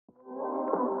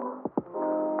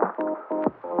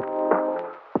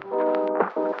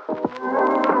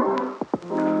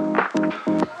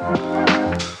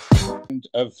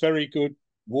a very good,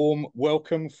 warm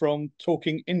welcome from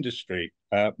Talking Industry.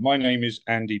 My name is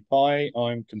Andy Pye.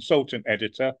 I'm Consultant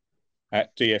Editor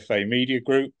at DFA Media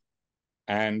Group,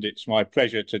 and it's my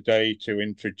pleasure today to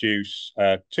introduce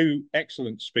two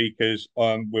excellent speakers.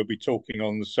 We'll be talking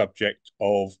on the subject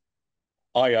of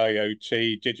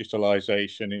IIoT,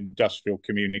 digitalisation, industrial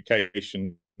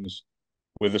communications,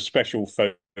 with a special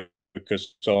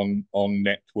focus on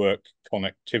network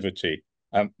connectivity.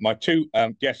 My two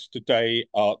guests today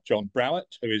are John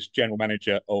Browett, who is General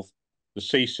Manager of the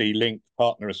CC Link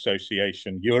Partner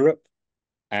Association Europe,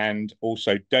 and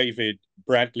also David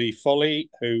Bradley Folley,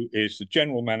 who is the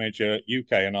General Manager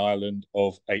UK and Ireland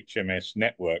of HMS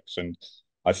Networks, and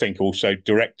I think also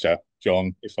Director,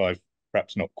 John, if I've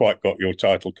perhaps not quite got your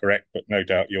title correct, but no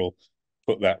doubt you'll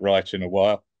put that right in a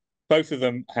while. Both of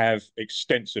them have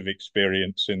extensive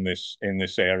experience in this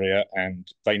area, and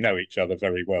they know each other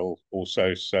very well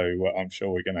also. So I'm sure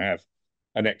we're going to have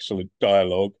an excellent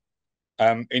dialogue.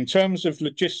 In terms of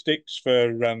logistics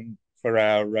for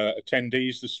our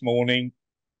attendees this morning,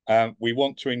 we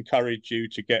want to encourage you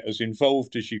to get as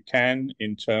involved as you can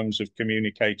in terms of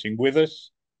communicating with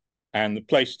us. And the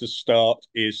place to start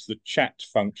is the chat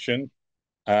function.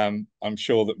 I'm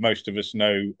sure that most of us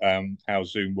know how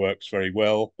Zoom works very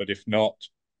well, but if not,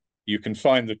 you can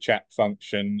find the chat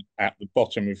function at the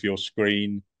bottom of your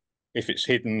screen. If it's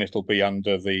hidden, it'll be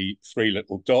under the three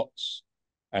little dots,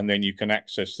 and then you can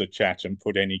access the chat and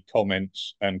put any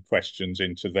comments and questions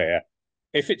into there.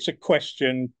 If it's a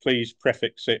question, please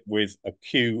prefix it with a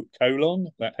Q colon,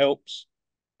 that helps.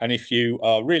 And if you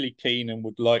are really keen and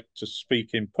would like to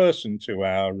speak in person to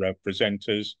our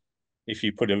presenters, if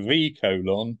you put a V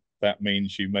colon, that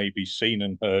means you may be seen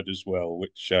and heard as well,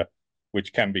 which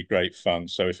can be great fun.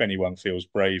 So if anyone feels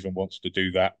brave and wants to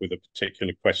do that with a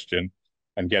particular question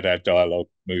and get our dialogue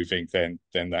moving,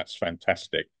 then that's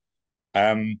fantastic.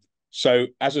 So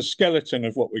as a skeleton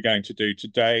of what we're going to do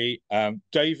today,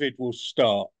 David will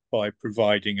start by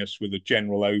providing us with a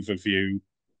general overview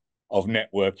of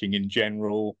networking in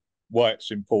general, why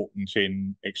it's important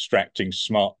in extracting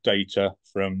smart data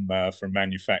from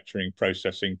manufacturing,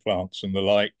 processing plants and the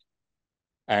like,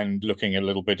 and looking a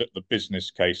little bit at the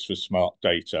business case for smart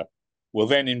data. We'll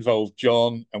then involve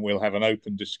John, and we'll have an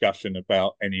open discussion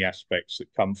about any aspects that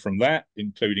come from that,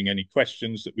 including any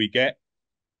questions that we get.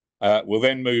 We'll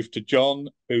then move to John,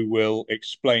 who will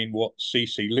explain what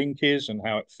CC Link is and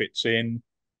how it fits in.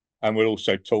 And we'll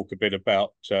also talk a bit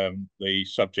about the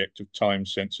subject of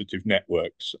time-sensitive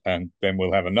networks, and then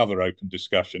we'll have another open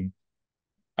discussion.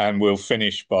 And we'll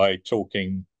finish by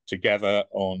talking together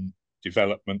on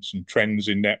developments and trends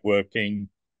in networking.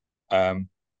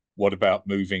 What about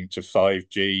moving to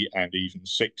 5G and even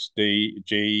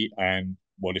 6G, and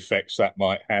what effects that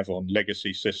might have on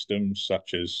legacy systems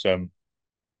such as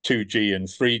 2G and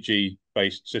 3G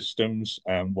based systems,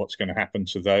 and what's going to happen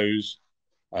to those.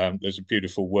 There's a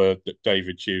beautiful word that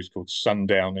David used called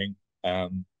sundowning.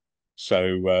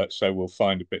 So we'll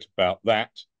find a bit about that.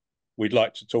 We'd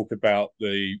like to talk about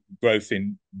the growth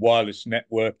in wireless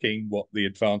networking, what the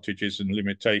advantages and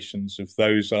limitations of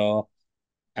those are,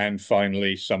 and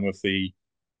finally some of the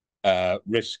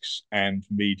risks and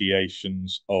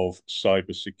mediations of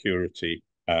cybersecurity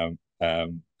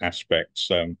aspects,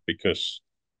 because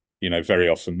very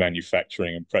often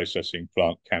manufacturing and processing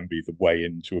plant can be the way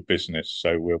into a business.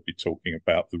 So we'll be talking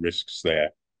about the risks there.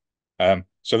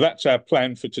 So that's our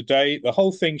plan for today. The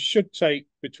whole thing should take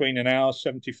between an hour,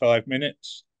 75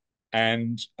 minutes.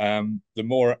 And the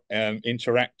more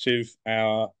interactive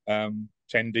our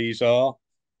attendees are,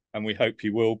 and we hope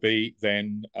you will be,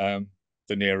 then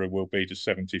the nearer we'll be to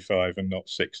 75 and not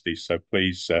 60. So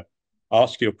please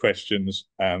ask your questions.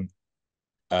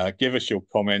 Give us your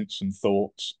comments and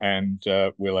thoughts, and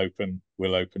we'll open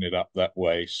it up that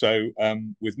way. So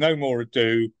with no more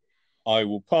ado, I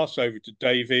will pass over to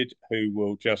David, who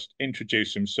will just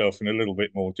introduce himself in a little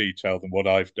bit more detail than what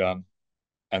I've done,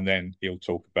 and then he'll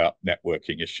talk about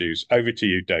networking issues. Over to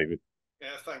you, David. Yeah,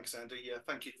 thanks, Andy. Yeah,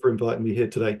 thank you for inviting me here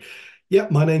today. Yeah,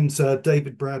 my name's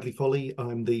David Bradley Folley.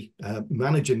 I'm the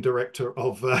Managing Director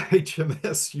of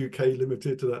HMS UK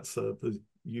Limited. That's the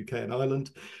UK and Ireland.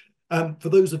 For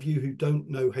those of you who don't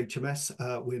know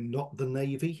HMS, we're not the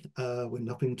Navy. We're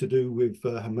nothing to do with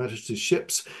Her Majesty's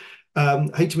ships.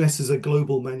 HMS is a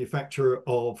global manufacturer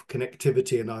of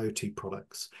connectivity and IoT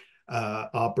products.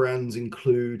 Our brands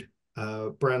include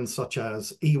brands such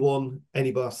as E1,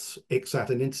 Anybus, Ixat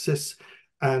and Intersys,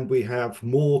 and we have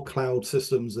more cloud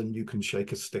systems than you can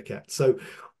shake a stick at. So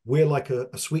we're like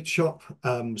a sweet shop.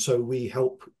 So we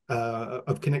help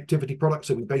of connectivity products.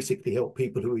 So we basically help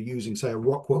people who are using, say, a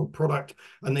Rockwell product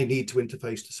and they need to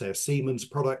interface to, say, a Siemens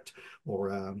product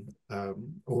or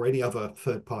any other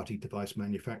third-party device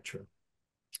manufacturer.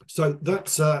 So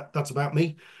that's about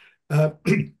me.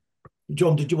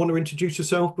 John, did you want to introduce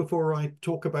yourself before I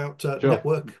talk about Sure.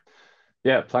 network?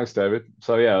 Yeah, thanks, David.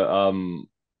 So yeah,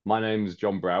 my name is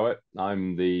John Browett.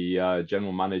 I'm the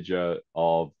general manager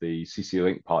of the CC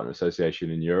Link Partner Association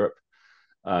in Europe.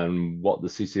 And what the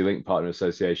CC Link Partner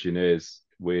Association is,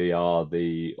 we are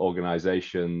the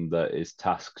organization that is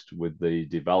tasked with the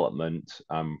development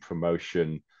and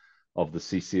promotion of the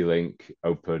CC Link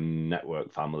open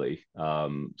network family.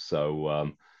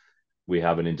 We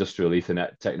have an industrial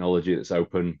Ethernet technology that's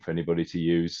open for anybody to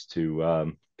use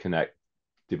to connect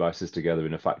devices together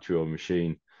in a factory or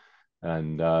machine.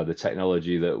 And the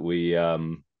technology that we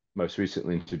most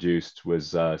recently introduced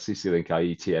was CC-Link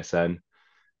IE-TSN,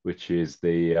 which is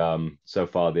the so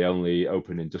far the only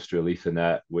open industrial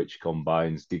Ethernet which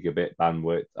combines gigabit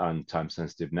bandwidth and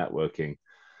time-sensitive networking.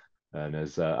 And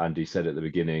as Andy said at the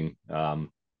beginning,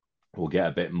 we'll get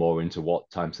a bit more into what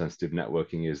time-sensitive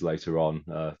networking is later on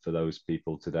for those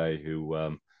people today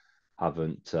who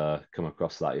haven't come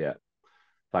across that yet.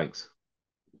 Thanks.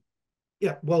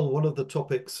 Yeah, well, one of the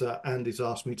topics Andy's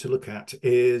asked me to look at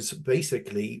is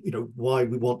basically, why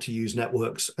we want to use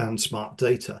networks and smart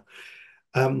data.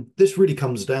 This really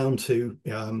comes down to,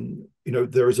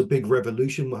 there is a big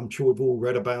revolution. I'm sure we've all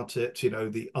read about it,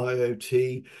 the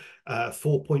IIOT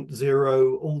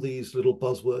 4.0, all these little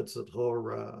buzzwords that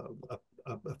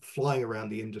are flying around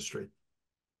the industry.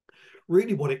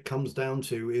 Really what it comes down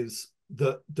to is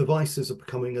that devices are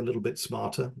becoming a little bit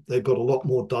smarter. They've got a lot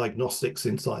more diagnostics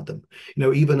inside them.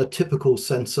 Even a typical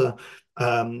sensor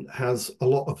has a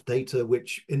lot of data,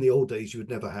 which in the old days you would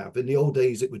never have. In the old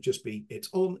days, it would just be it's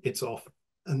on, it's off,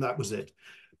 and that was it.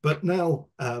 But now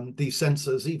these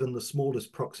sensors, even the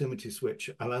smallest proximity switch,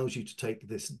 allows you to take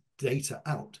this data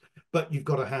out. But you've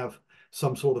got to have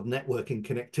some sort of networking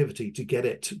connectivity to get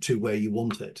it to where you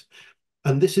want it.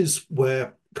 And this is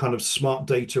where kind of smart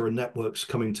data and networks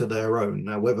come into their own.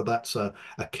 Now, whether that's a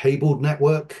cabled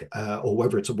network or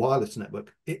whether it's a wireless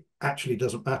network, it actually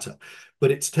doesn't matter. But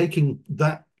it's taking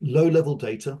that low-level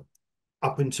data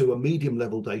up into a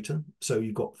medium-level data. So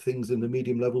you've got things in the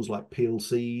medium levels like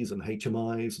PLCs and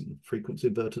HMIs and frequency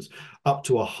inverters up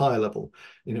to a higher level.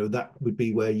 That would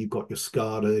be where you've got your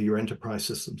SCADA, your enterprise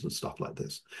systems and stuff like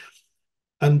this.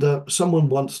 And someone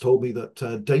once told me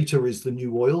that data is the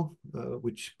new oil,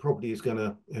 which probably is going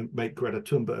to make Greta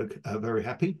Thunberg very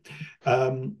happy.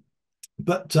 The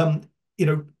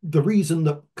reason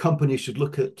that companies should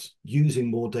look at using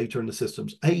more data in the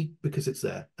systems, A, because it's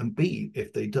there, and B,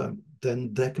 if they don't,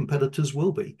 then their competitors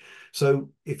will be. So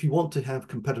if you want to have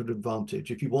competitive advantage,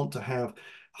 if you want to have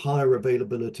higher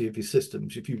availability of your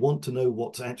systems, if you want to know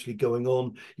what's actually going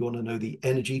on, you want to know the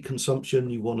energy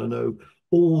consumption, you want to know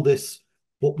all this,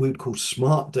 what we would call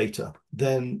smart data,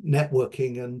 then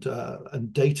networking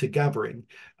and data gathering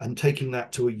and taking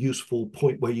that to a useful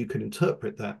point where you can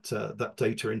interpret that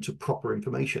data into proper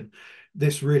information.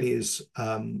 This really is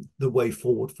the way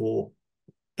forward for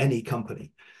any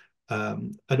company.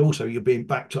 And also you're being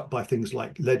backed up by things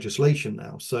like legislation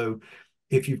now. So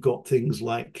if you've got things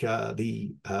like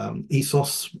the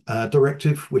ESOS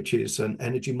directive, which is an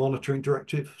energy monitoring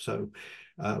directive, so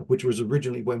which was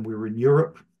originally when we were in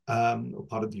Europe, or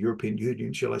part of the European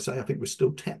Union, shall I say. I think we're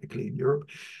still technically in Europe.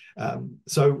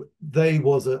 So there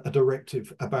was a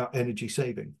directive about energy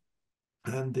saving.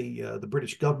 And the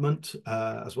British government,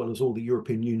 as well as all the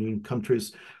European Union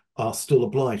countries, are still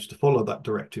obliged to follow that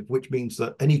directive, which means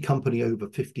that any company over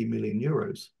 50 million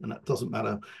euros, and that doesn't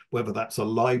matter whether that's a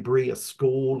library, a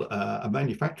school, a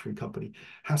manufacturing company,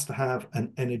 has to have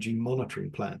an energy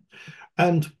monitoring plan.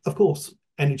 And of course,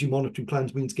 energy monitoring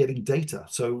plans means getting data.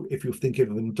 So if you're thinking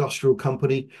of an industrial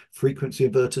company, frequency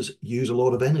inverters use a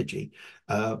lot of energy.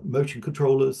 Motion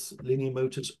controllers, linear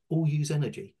motors, all use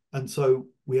energy. And so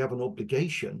we have an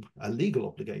obligation, a legal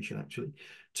obligation actually,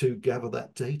 to gather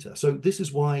that data. So this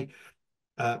is why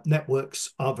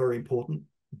networks are very important.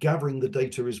 Gathering the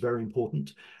data is very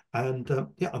important. And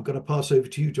I'm going to pass over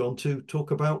to you, John, to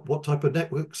talk about what type of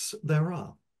networks there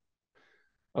are.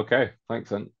 Okay, thanks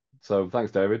then. So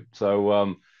thanks, David.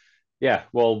 So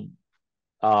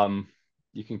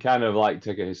you can kind of like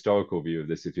take a historical view of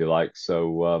this if you like.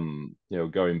 So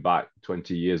going back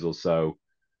 20 years or so,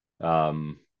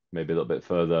 maybe a little bit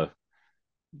further,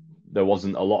 there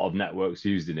wasn't a lot of networks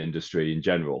used in industry in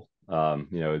general.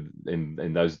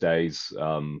 In those days,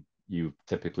 you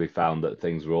typically found that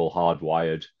things were all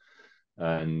hardwired.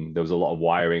 and there was a lot of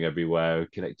wiring everywhere,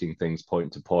 connecting things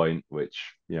point to point,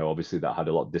 which, obviously that had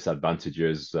a lot of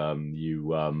disadvantages.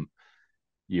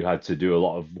 You had to do a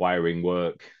lot of wiring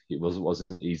work. It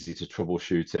wasn't easy to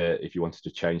troubleshoot it. If you wanted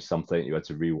to change something, you had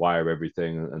to rewire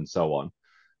everything and so on.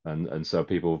 And so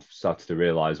people started to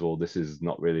realize, well, this is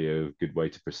not really a good way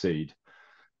to proceed.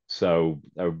 So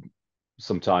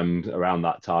sometime around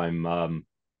that time,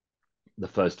 the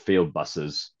first field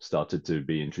buses started to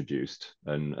be introduced,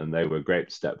 and they were a great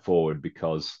step forward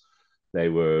because they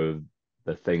were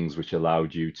the things which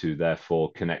allowed you to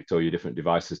therefore connect all your different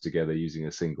devices together using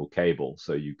a single cable.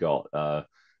 So you got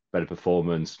better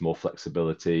performance, more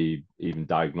flexibility, even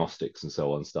diagnostics and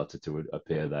so on started to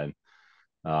appear then.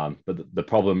 But the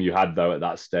problem you had though at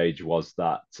that stage was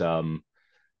that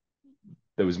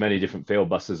there was many different field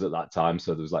buses at that time.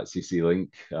 So there was like CC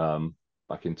Link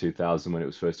back in 2000 when it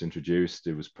was first introduced.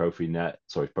 It was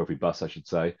Profibus, I should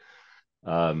say,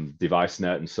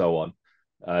 DeviceNet, and so on.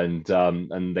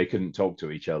 And they couldn't talk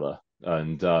to each other.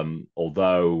 And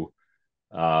although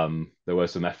there were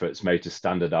some efforts made to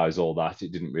standardize all that,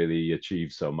 it didn't really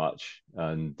achieve so much.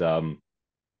 And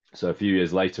so a few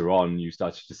years later on, you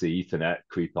started to see Ethernet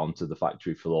creep onto the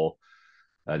factory floor.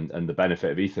 And the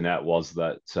benefit of Ethernet was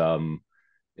that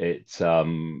it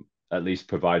at least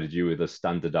provided you with a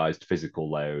standardized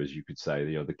physical layer, as you could say.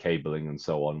 The cabling and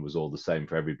so on was all the same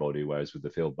for everybody, whereas with the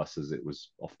field buses, it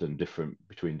was often different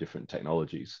between different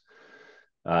technologies.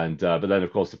 And but then,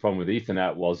 of course, the problem with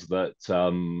Ethernet was that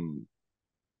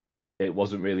it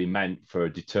wasn't really meant for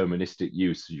a deterministic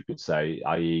use, you could say,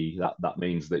 i.e. that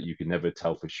means that you can never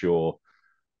tell for sure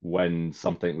when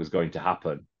something was going to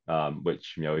happen.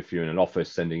 Which, if you're in an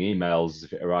office sending emails,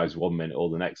 if it arrives 1 minute or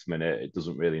the next minute, it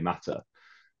doesn't really matter.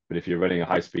 But if you're running a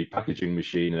high-speed packaging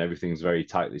machine and everything's very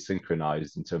tightly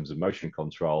synchronized in terms of motion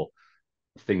control,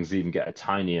 things even get a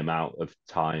tiny amount of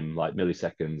time, like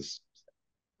milliseconds,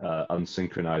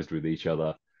 unsynchronized with each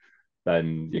other,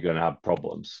 then you're going to have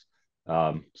problems.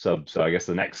 So I guess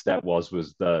the next step was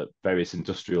the various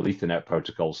industrial Ethernet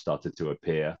protocols started to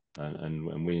appear,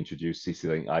 and we introduced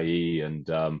CC-Link IE, and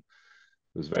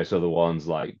there's various other ones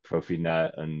like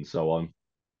Profinet and so on,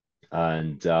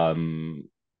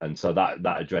 and so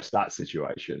that addressed that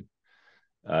situation.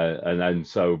 And then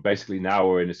so basically now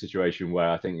we're in a situation where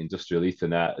I think industrial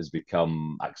Ethernet has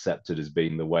become accepted as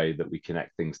being the way that we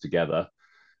connect things together.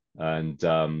 And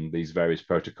these various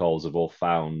protocols have all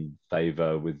found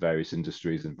favor with various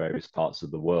industries in various parts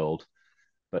of the world.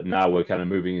 But now we're kind of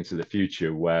moving into the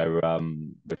future where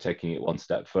we're taking it one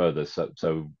step further.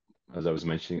 So as I was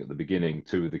mentioning at the beginning,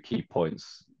 two of the key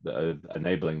points that are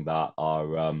enabling that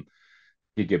are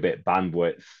gigabit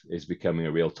bandwidth is becoming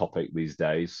a real topic these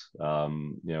days.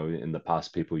 In the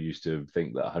past, people used to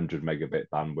think that 100 megabit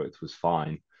bandwidth was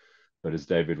fine. But as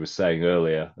David was saying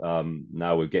earlier,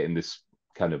 now we're getting this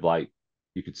kind of, like,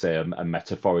 you could say, a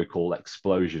metaphorical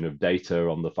explosion of data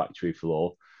on the factory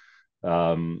floor.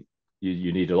 You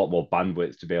need a lot more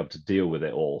bandwidth to be able to deal with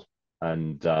it all.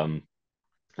 And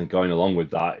going along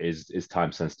with that is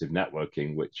time-sensitive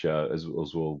networking, which, as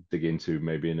we'll dig into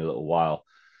maybe in a little while,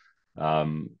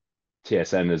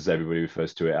 TSN, as everybody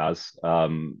refers to it as,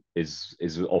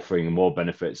 is offering more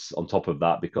benefits on top of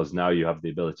that, because now you have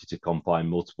the ability to combine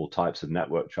multiple types of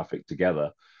network traffic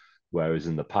together. Whereas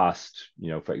in the past,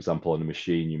 for example, on a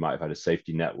machine, you might have had a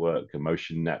safety network, a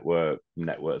motion network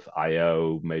for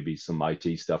IO, maybe some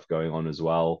IT stuff going on as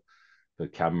well for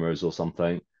cameras or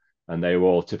something. And they were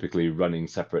all typically running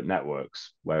separate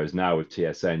networks. Whereas now with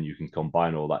TSN, you can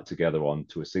combine all that together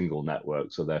onto a single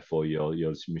network. So therefore,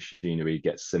 your machinery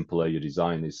gets simpler, your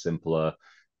design is simpler,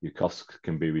 your costs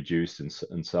can be reduced,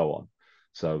 and so on.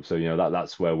 So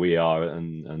that's where we are,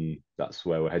 and that's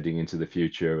where we're heading into the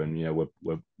future. And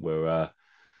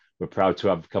we're proud to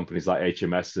have companies like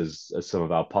HMS as some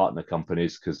of our partner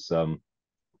companies, because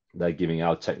they're giving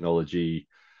our technology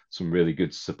some really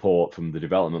good support from the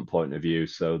development point of view,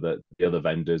 so that the other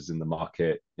vendors in the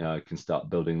market can start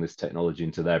building this technology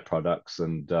into their products.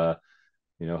 And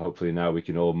hopefully now we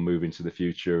can all move into the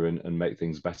future and make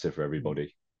things better for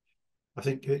everybody. I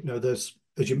think there's,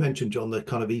 as you mentioned, John, the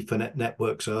kind of Ethernet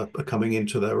networks are coming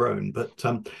into their own, but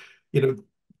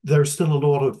there's still a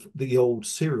lot of the old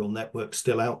serial networks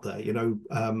still out there.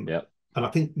 Yeah. And I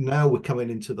think now we're coming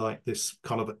into like this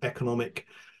kind of economic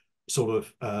sort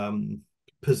of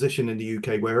position in the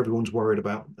UK where everyone's worried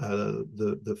about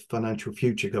the financial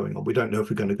future going on. We don't know if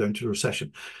we're going to go into a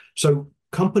recession. So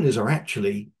companies are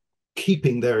actually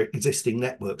keeping their existing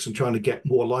networks and trying to get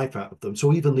more life out of them.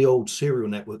 So even the old serial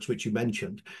networks, which you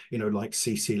mentioned, like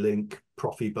CC Link,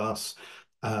 Profibus,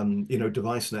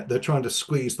 device net. They're trying to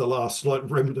squeeze the last like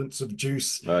remnants of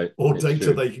juice Right. or It's data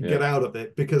true. they can get out of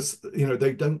it, because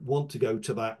they don't want to go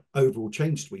to that overall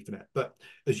change to Ethernet. But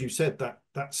as you said,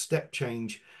 that step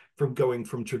change from going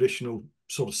from traditional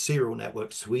sort of serial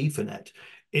networks to Ethernet,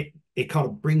 it kind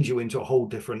of brings you into a whole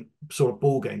different sort of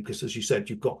ball game, because as you said,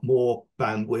 you've got more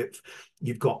bandwidth,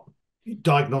 you've got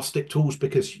diagnostic tools,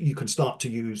 because you can start to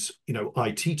use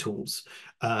IT tools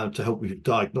to help with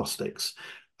diagnostics,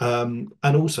 and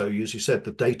also, as you said,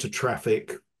 the data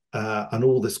traffic and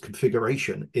all this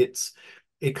configuration.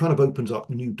 It kind of opens up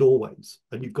new doorways,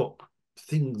 and you've got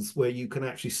things where you can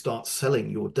actually start selling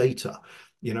your data.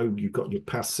 You've got your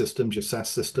PaaS systems, your SaaS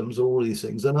systems, all these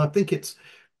things, and I think it's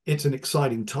an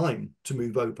exciting time to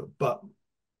move over. But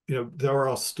there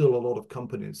are still a lot of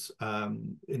companies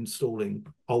installing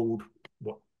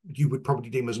what you would probably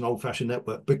deem as an old-fashioned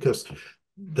network, because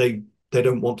they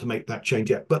don't want to make that change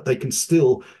yet, but they can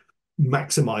still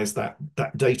maximize that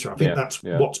data. I think that's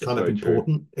what's kind of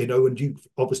important, and you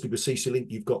obviously with CC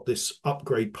Link, you've got this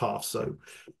upgrade path, so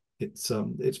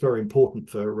it's very important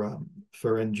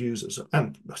for end users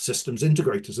and systems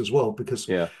integrators as well, because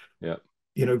going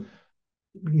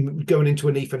into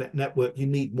an Ethernet network, you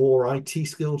need more IT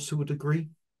skills to a degree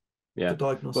for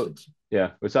diagnostics.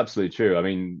 Well, it's absolutely true. I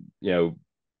mean,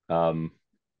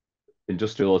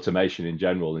 industrial automation in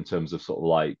general, in terms of sort of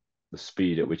like the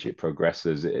speed at which it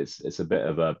progresses, it's a bit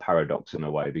of a paradox in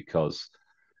a way, because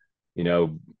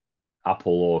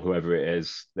Apple or whoever it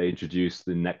is, they introduce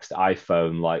the next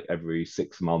iPhone like every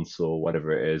 6 months or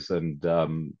whatever it is, and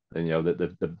the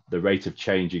rate of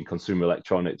change in consumer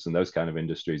electronics and those kind of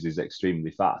industries is extremely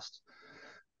fast.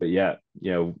 But yet,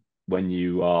 when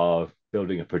you are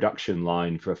building a production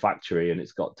line for a factory and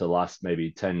it's got to last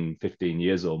maybe 10, 15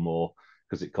 years or more,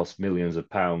 because it costs millions of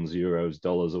pounds, euros,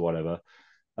 dollars, or whatever,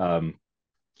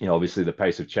 obviously the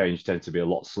pace of change tends to be a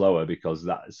lot slower, because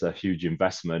that's a huge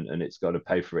investment and it's got to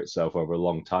pay for itself over a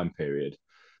long time period.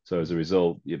 So as a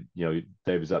result,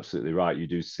 David's absolutely right. You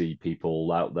do see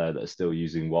people out there that are still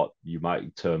using what you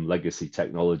might term legacy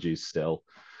technologies still.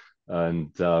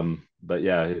 And but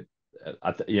yeah,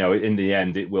 in the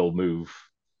end, it will move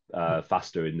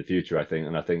faster in the future, I think.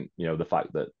 And I think the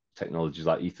fact that technologies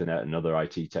like Ethernet and other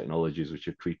IT technologies which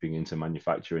are creeping into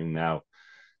manufacturing now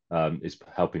is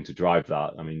helping to drive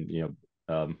that. I mean,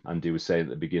 Andy was saying at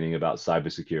the beginning about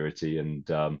cybersecurity,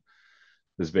 and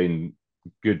there's been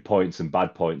good points and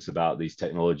bad points about these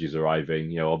technologies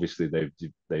arriving. Obviously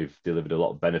they've delivered a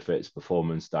lot of benefits,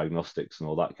 performance, diagnostics, and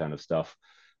all that kind of stuff.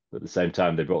 But at the same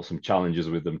time, they brought some challenges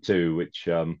with them too, which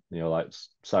like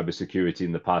cybersecurity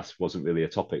in the past wasn't really a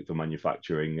topic for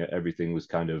manufacturing. Everything was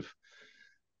kind of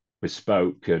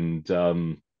bespoke, and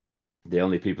the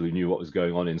only people who knew what was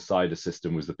going on inside a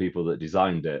system was the people that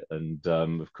designed it. And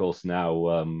of course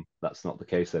now that's not the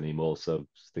case anymore. So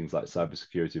things like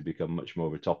cybersecurity have become much more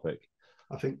of a topic.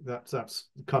 I think that's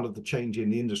kind of the change in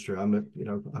the industry. I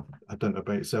don't know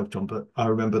about yourself, John, but I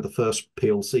remember the first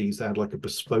PLCs, they had like a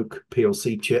bespoke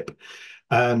PLC chip,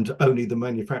 and only the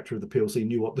manufacturer of the PLC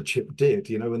knew what the chip did,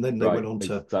 and then they went on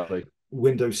to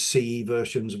Windows CE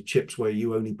versions of chips where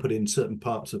you only put in certain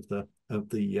parts of the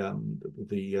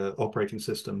operating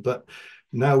system. But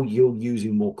now you're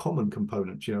using more common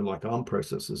components, like ARM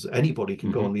processors. Anybody can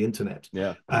go on the internet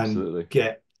and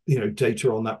get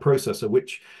data on that processor,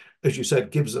 which, as you said,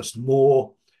 gives us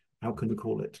more, how can we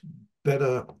call it,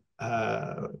 better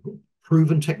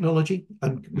proven technology,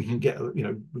 and we can get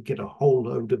we get a whole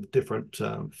load of different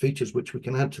features which we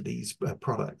can add to these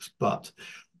products. But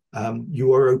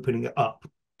you are opening it up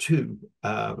to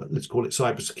let's call it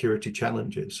cybersecurity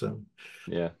challenges. So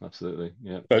yeah, absolutely.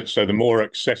 Yeah. So the more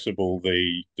accessible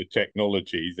the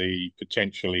technology, the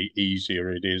potentially easier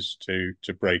it is to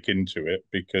break into it,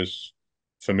 because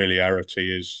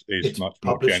familiarity is it's much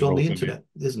more published general on the internet,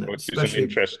 isn't it? Which is an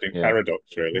interesting paradox,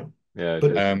 really.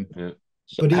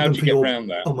 So but how even do you get around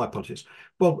that? Oh, my apologies.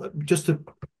 Well, just to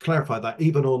clarify that,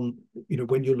 even on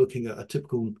when you're looking at a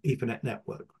typical Ethernet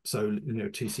network, so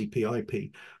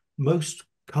TCP/IP, most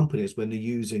companies, when they're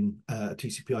using a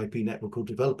TCP/IP network or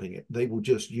developing it, they will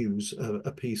just use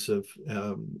a piece of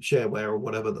shareware or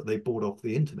whatever that they bought off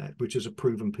the internet, which is a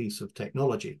proven piece of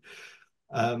technology.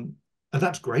 And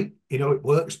that's great. It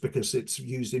works because it's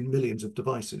used in millions of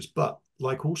devices. But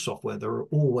like all software, there are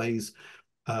always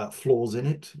flaws in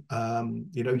it.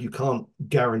 You can't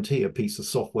guarantee a piece of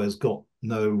software's got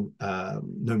no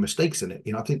mistakes in it.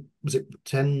 I think, was it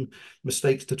 10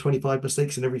 mistakes to 25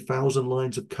 mistakes in every 1,000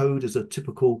 lines of code is a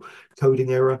typical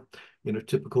coding error.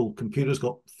 Typical computer's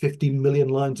got 50 million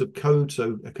lines of code.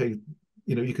 So, okay,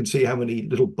 you can see how many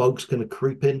little bugs can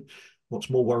creep in. what's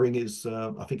more worrying is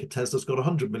I think a Tesla's got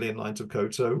 100 million lines of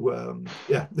code. So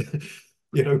yeah,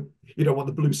 you know, you don't want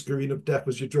the blue screen of death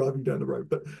as you're driving down the road.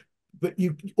 But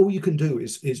you all you can do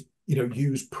is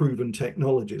use proven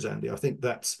technologies, Andy. I think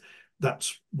that's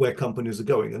where companies are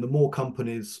going, and the more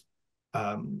companies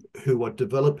who are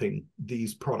developing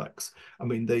these products, I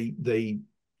mean, they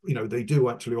do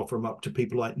actually offer them up to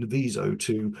people like Naviso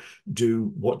to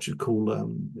do what you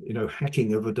call,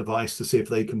 hacking of a device to see if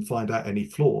they can find out any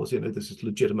flaws. This is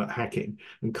legitimate hacking.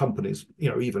 And companies,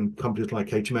 even companies like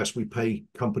HMS, we pay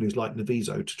companies like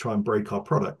Naviso to try and break our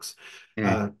products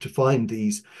to find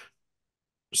these.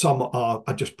 Some are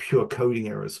just pure coding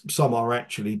errors. Some are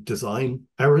actually design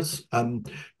errors.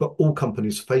 But all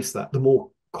companies face that. The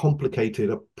more complicated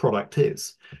a product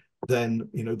is, then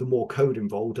the more code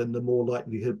involved and the more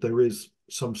likelihood there is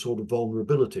some sort of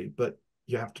vulnerability. But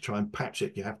you have to try and patch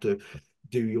it. You have to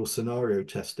do your scenario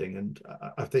testing. And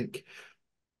I think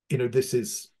this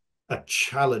is a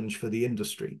challenge for the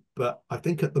industry. But I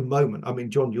think at the moment, I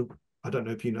mean, John, I don't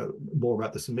know if you know more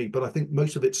about this than me, but I think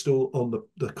most of it's still on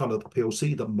the kind of the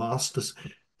PLC, the master's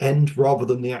end, rather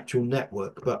than the actual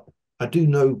network. But I do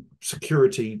know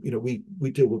security,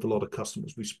 we deal with a lot of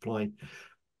customers. We supply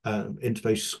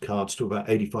interface cards to about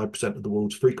 85% of the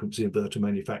world's frequency inverter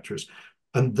manufacturers.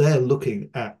 And they're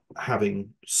looking at having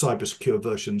cyber secure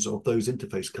versions of those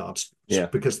interface cards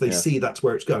because they see that's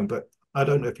where it's going. But I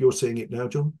don't know if you're seeing it now,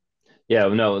 John. Yeah,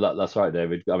 no, that's right,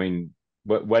 David. I mean,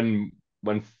 when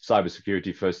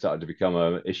cybersecurity first started to become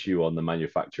an issue on the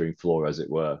manufacturing floor, as it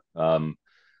were,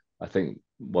 I think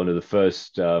one of the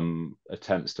first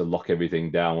attempts to lock everything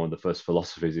down, one of the first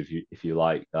philosophies, if you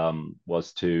like,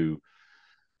 was to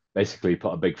basically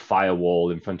put a big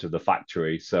firewall in front of the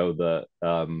factory so that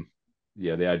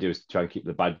the idea was to try and keep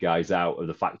the bad guys out of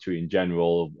the factory in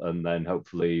general, and then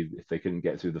hopefully if they couldn't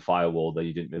get through the firewall, then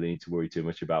you didn't really need to worry too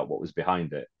much about what was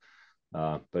behind it.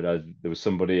 But there was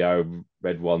somebody I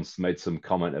read once made some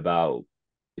comment about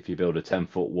if you build a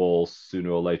 10-foot wall, sooner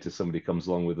or later somebody comes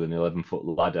along with an 11-foot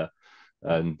ladder.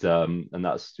 And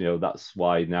that's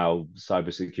why now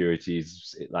cybersecurity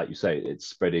is, like you say, it's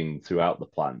spreading throughout the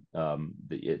plant.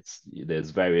 There's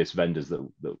various vendors that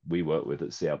we work with at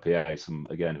CLPA, some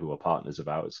again who are partners of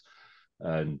ours,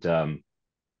 and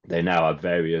they now have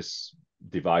various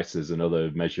devices and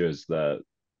other measures that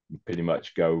pretty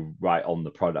much go right on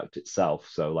the product itself.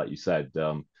 So, like you said,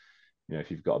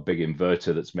 if you've got a big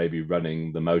inverter that's maybe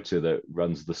running the motor that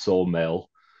runs the sawmill,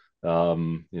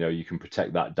 you can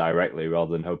protect that directly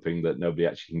rather than hoping that nobody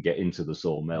actually can get into the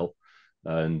sawmill.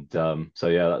 And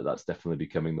that's definitely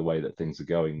becoming the way that things are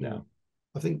going now.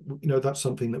 I think that's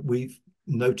something that we've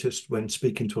noticed when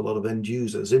speaking to a lot of end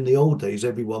users. In the old days,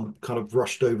 everyone kind of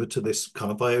rushed over to this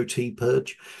kind of IoT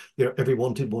purge.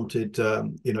 Everyone wanted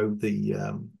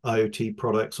the IoT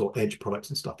products or edge products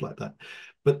and stuff like that.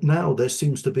 But now there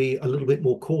seems to be a little bit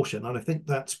more caution, and I think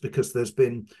that's because there's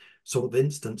been sort of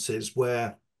instances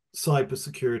where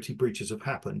cybersecurity breaches have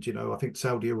happened. I think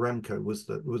Saudi Aramco was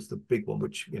the big one,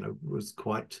 which was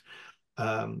quite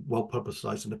well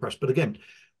publicized in the press. But again,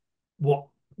 what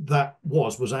that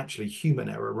was actually human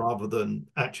error rather than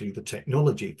actually the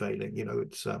technology failing.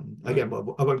 It's again,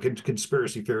 well, I won't get into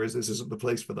conspiracy theories. This isn't the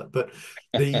place for that. But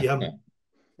the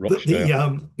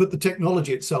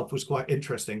technology itself was quite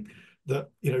interesting. That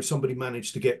somebody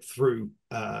managed to get through.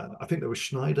 I think there was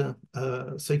Schneider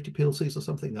safety PLCs or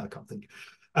something. I can't think.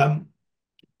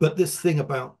 But this thing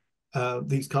about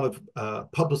these kind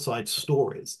of publicized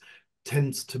stories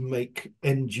tends to make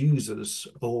end users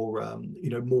or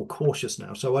more cautious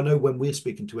now. So I know when we're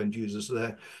speaking to end users,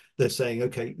 they're saying,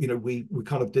 okay, we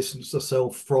kind of distance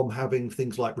ourselves from having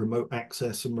things like remote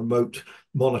access and remote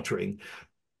monitoring,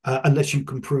 unless you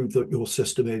can prove that your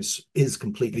system is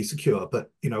completely secure. But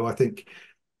I think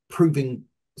proving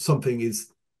something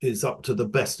is up to the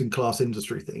best in class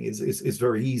industry thing is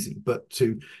very easy, but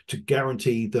to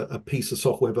guarantee that a piece of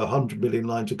software with 100 million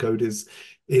lines of code is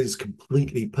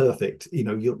completely perfect,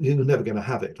 you're never going to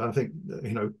have it. I think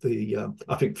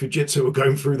I think Fujitsu are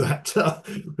going through that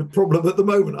problem at the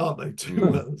moment, aren't they?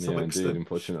 To some extent, indeed,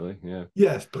 unfortunately, yeah.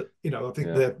 Yes, but I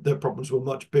think their problems were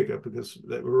much bigger because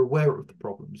they were aware of the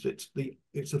problems. It's the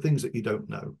things that you don't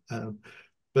know.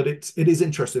 But it is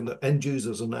interesting that end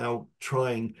users are now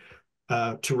trying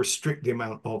to restrict the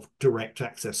amount of direct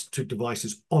access to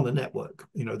devices on a network.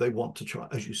 They want to try,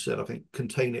 as you said, I think,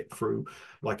 contain it through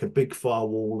like a big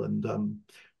firewall. And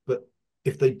but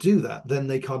if they do that, then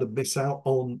they kind of miss out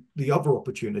on the other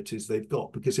opportunities they've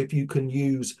got. Because if you can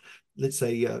use, let's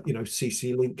say,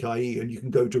 CC Link IE, and you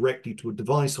can go directly to a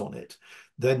device on it,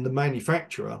 then the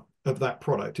manufacturer of that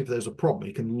product. If there's a problem,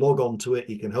 he can log on to it,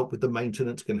 he can help with the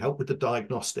maintenance, can help with the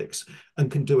diagnostics,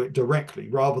 and can do it directly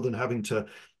rather than having to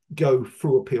go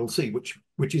through a PLC,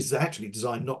 which is actually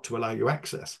designed not to allow you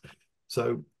access.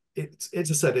 So it's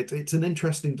as I said, it's an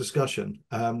interesting discussion.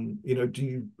 You know, do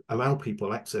you allow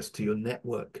people access to your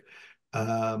network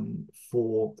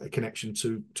for a connection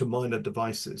to minor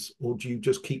devices, or do you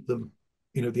just keep them,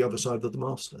 you know, the other side of the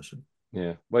master? So,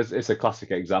 yeah, well, it's a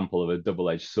classic example of a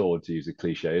double-edged sword, to use a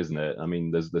cliche, isn't it? I mean,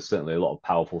 there's certainly a lot of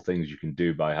powerful things you can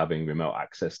do by having remote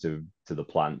access to the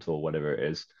plant or whatever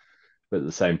it is. But at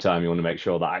the same time, you want to make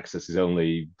sure that access is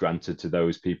only granted to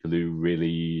those people who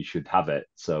really should have it.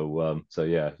 So, so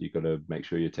yeah, you've got to make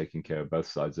sure you're taking care of both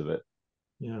sides of it.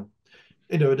 yeah.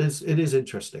 You know, it is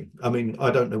interesting. I mean,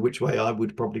 I don't know which way I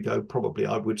would probably go. Probably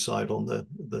I would side on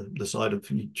the side of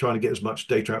trying to get as much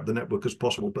data out of the network as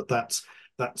possible. But that's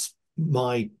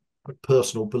my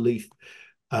personal belief.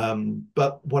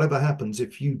 But whatever happens,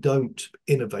 if you don't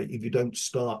innovate, if you don't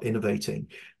start innovating,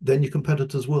 then your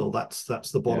competitors will. That's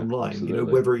the bottom line. Absolutely. You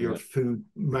know, whether you're a food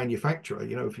manufacturer,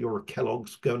 you know, if you're a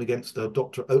Kellogg's going against a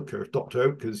Dr. Oetker, if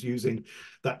Dr. Oetker's using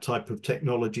that type of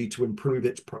technology to improve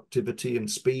its productivity and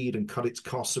speed and cut its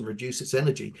costs and reduce its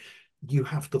energy, you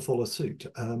have to follow suit.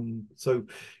 So,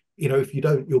 you know, if you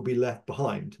don't, you'll be left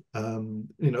behind. You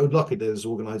know, luckily there's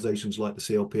organizations like the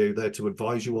CLPA there to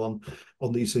advise you on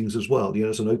these things as well. You know,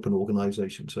 it's an open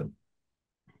organization. So,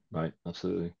 right,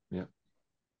 absolutely, yeah.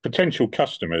 Potential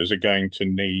customers are going to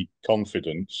need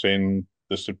confidence in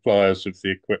the suppliers of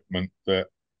the equipment that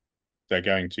they're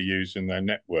going to use in their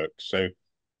network. So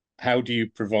how do you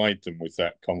provide them with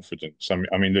that confidence?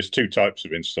 I mean, there's two types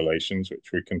of installations,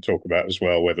 which we can talk about as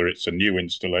well, whether it's a new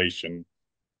installation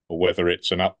or whether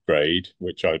it's an upgrade,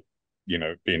 which it'd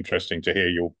be interesting to hear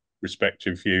your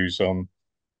respective views on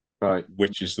Right.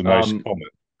 which is the most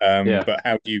common. Yeah. But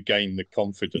how do you gain the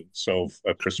confidence of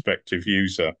a prospective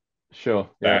user? Sure.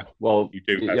 Yeah. Well, you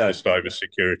do have the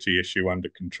cybersecurity issue under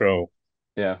control.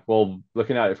 Yeah. Well,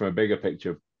 looking at it from a bigger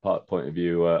picture point of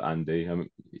view, Andy,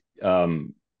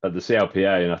 at the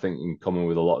CLPA, and I think in common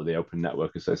with a lot of the open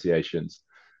network associations,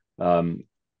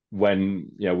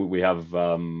 when we have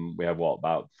what,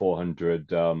 about 400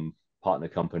 partner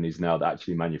companies now that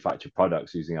actually manufacture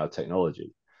products using our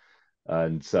technology.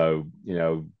 And so,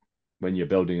 when you're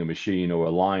building a machine or a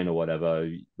line or whatever,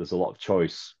 there's a lot of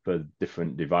choice for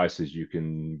different devices you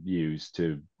can use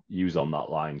on that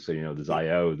line. So, there's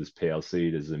I/O, there's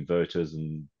PLC, there's inverters,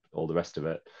 and all the rest of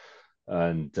it.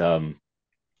 And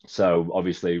so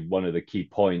obviously one of the key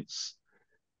points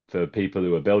for people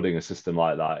who are building a system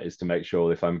like that is to make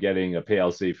sure if I'm getting a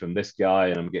PLC from this guy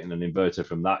and I'm getting an inverter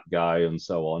from that guy and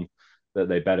so on, that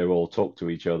they better all talk to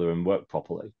each other and work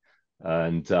properly.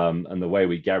 And the way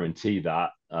we guarantee that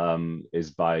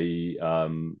is by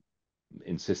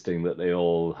insisting that they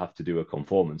all have to do a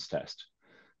conformance test.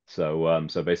 So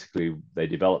basically they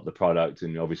develop the product,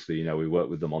 and obviously we work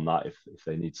with them on that if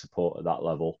they need support at that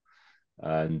level.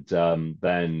 And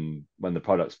then when the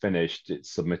product's finished,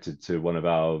 it's submitted to one of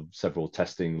our several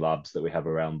testing labs that we have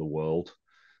around the world,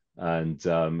 and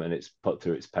it's put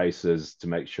through its paces to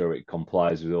make sure it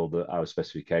complies with all our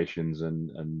specifications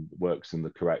and works in the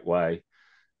correct way.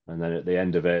 And then at the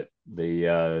end of it,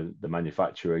 the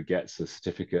manufacturer gets a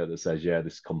certificate that says, yeah,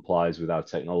 this complies with our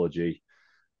technology.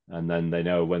 And then they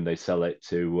know when they sell it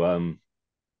to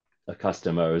a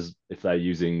customer, as if they're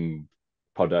using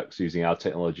products using our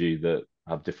technology that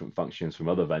have different functions from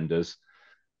other vendors,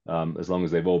 as long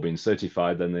as they've all been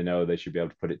certified, then they know they should be able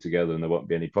to put it together and there won't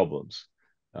be any problems.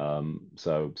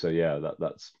 So yeah,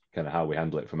 that's kind of how we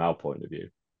handle it from our point of view.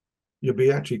 You'll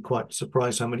be actually quite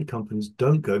surprised how many companies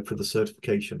don't go for the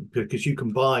certification, because you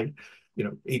can buy,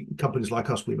 companies like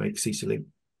us, we make CC-Link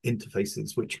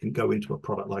interfaces which can go into a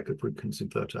product like a frequency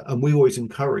inverter, and we always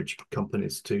encourage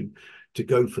companies to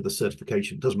go for the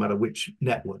certification. It doesn't matter which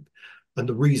network. And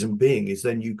the reason being is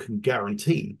then you can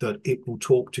guarantee that it will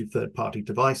talk to third-party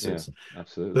devices. Yeah,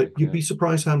 absolutely. But you'd be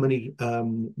surprised how many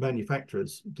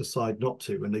manufacturers decide not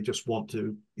to, and they just want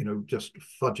to, just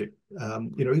fudge it.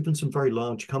 Even some very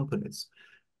large companies,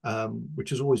 which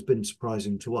has always been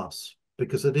surprising to us,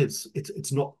 because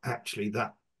it's not actually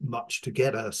that much to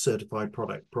get a certified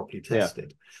product properly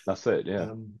tested. That's it.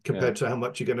 Yeah. Compared to how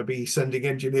much you're going to be sending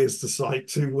engineers to site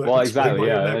to well, exactly.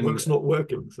 Your network's not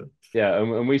working. So. Yeah,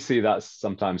 and we see that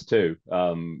sometimes too.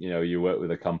 You work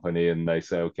with a company and they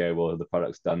say, okay, well, the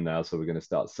product's done now, so we're going to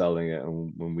start selling it.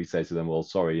 And when we say to them, well,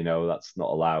 sorry, that's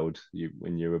not allowed.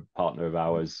 When you're a partner of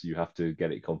ours, you have to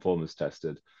get it conformance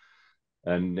tested.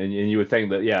 And you would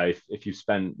think that, yeah, if you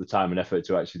spent the time and effort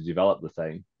to actually develop the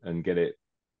thing and get it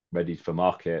ready for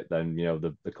market, then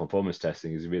the conformance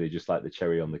testing is really just like the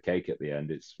cherry on the cake at the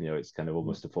end. It's it's kind of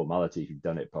almost a formality if you've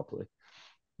done it properly.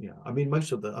 Yeah, I mean, I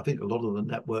think a lot of the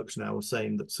networks now are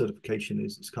saying that certification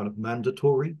is kind of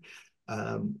mandatory.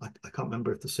 I can't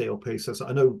remember if the CLP says.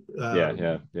 I know.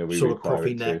 We sort of require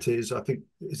it Profinet too. is. I think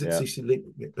is it Yeah. CC Link,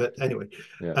 but anyway.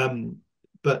 Yeah.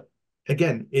 But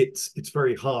again, it's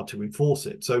very hard to enforce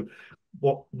it. So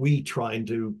what we try and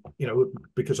do,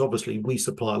 because obviously we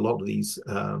supply a lot of these,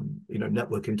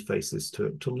 network interfaces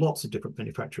to lots of different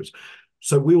manufacturers.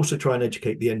 So we also try and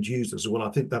educate the end users as well. I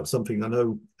think that's something I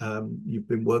know you've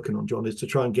been working on, John, is to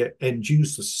try and get end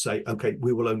users to say, okay,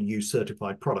 we will only use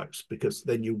certified products, because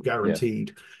then you're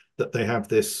guaranteed that they have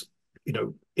this,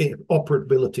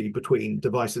 operability between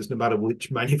devices, no matter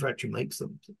which manufacturer makes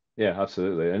them. Yeah,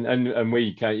 absolutely, and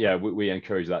we can, we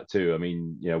encourage that too. I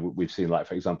mean, we've seen, like,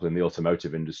 for example, in the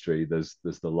automotive industry, there's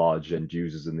the large end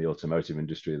users in the automotive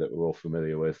industry that we're all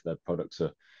familiar with. Their products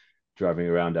are driving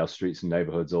around our streets and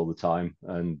neighborhoods all the time,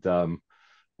 and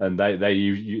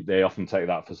they often take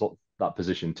that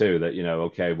position too, that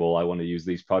okay, well, I want to use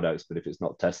these products, but if it's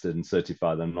not tested and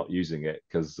certified, I'm not using it,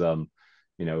 because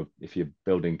if you're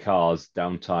building cars,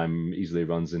 downtime easily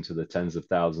runs into the tens of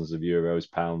thousands of euros,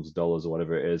 pounds, dollars, or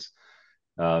whatever it is,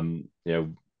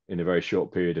 in a very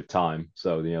short period of time.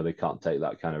 So they can't take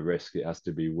that kind of risk. It has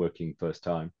to be working first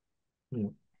time. Yeah.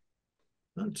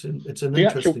 It's an the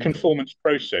actual interesting conformance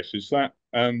process, is that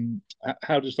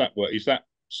how does that work? Is that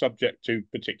subject to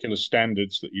particular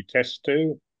standards that you test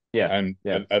to? And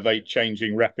are they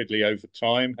changing rapidly over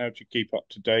time? How do you keep up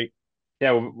to date?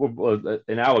 Yeah, well,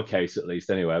 in our case, at least,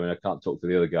 anyway. I mean, I can't talk to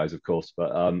the other guys, of course, but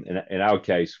in our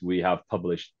case, we have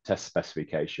published test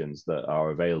specifications that are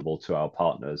available to our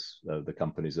partners, the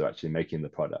companies that are actually making the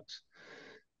products.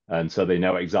 And so they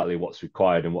know exactly what's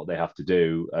required and what they have to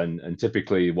do. And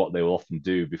typically what they will often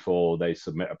do before they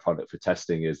submit a product for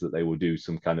testing is that they will do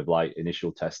some kind of like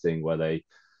initial testing, where they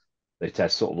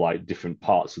test sort of like different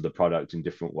parts of the product in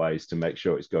different ways to make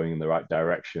sure it's going in the right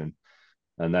direction.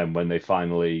 And then when they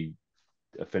finally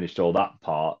finished all that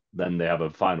part, then they have a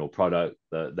final product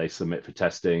that they submit for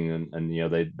testing, and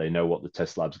they know what the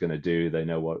test lab's going to do. They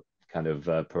know what kind of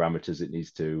parameters it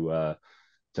needs to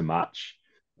match,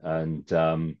 and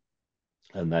then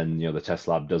the test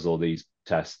lab does all these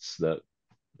tests that,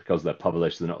 because they're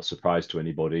published, they're not a surprise to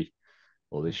anybody,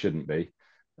 or they shouldn't be,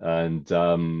 and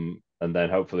then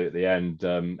hopefully at the end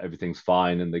everything's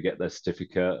fine and they get their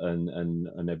certificate,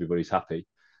 and everybody's happy.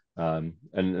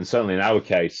 And certainly in our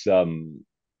case,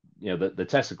 the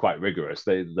tests are quite rigorous.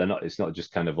 They're not. It's not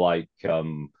just kind of like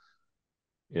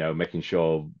making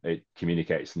sure it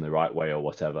communicates in the right way or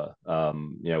whatever.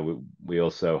 We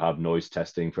also have noise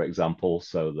testing, for example,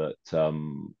 so that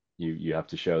you have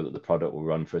to show that the product will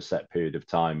run for a set period of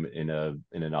time in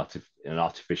an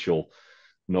artificial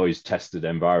noise tested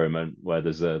environment, where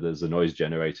there's a noise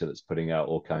generator that's putting out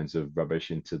all kinds of rubbish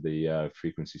into the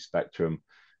frequency spectrum,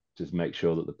 to make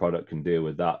sure that the product can deal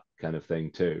with that kind of thing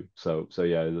too. So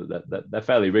yeah, they're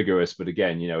fairly rigorous, but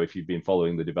again, if you've been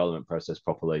following the development process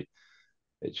properly,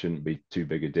 it shouldn't be too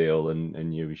big a deal,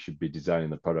 and you should be designing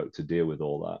the product to deal with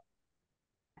all that.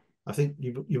 I think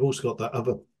you've also got that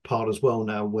other part as well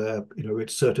now, where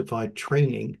it's certified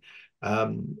training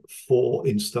for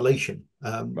installation.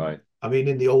 Right. I mean,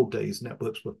 in the old days,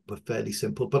 networks were fairly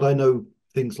simple, but I know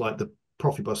things like the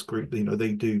Profibus group,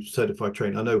 they do certified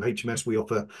training. I know HMS, we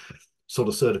offer sort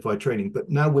of certified training,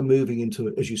 but now we're moving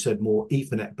into, as you said, more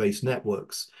Ethernet-based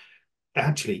networks.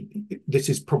 Actually, this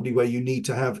is probably where you need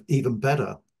to have even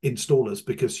better installers,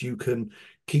 because you can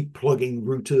keep plugging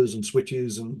routers and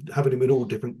switches and having them in all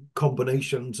different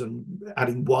combinations and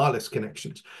adding wireless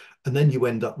connections. And then you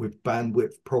end up with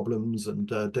bandwidth problems and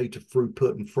data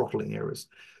throughput and throttling errors.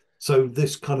 So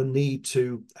this kind of need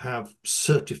to have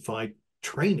certified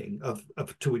training of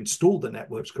to install the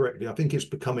networks correctly, I think, is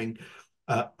becoming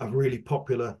a really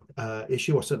popular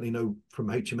issue. I certainly know from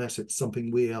HMS it's something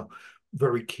we are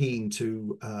very keen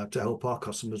to help our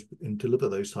customers and deliver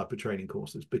those type of training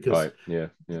courses, because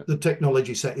the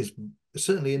technology set is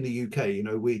certainly in the UK.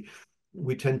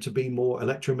 We tend to be more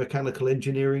electromechanical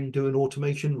engineering doing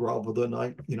automation rather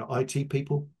than IT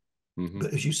people. Mm-hmm.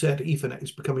 But as you said, Ethernet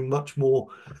is becoming much more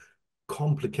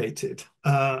complicated,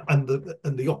 and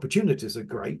the opportunities are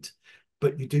great,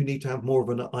 but you do need to have more of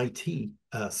an IT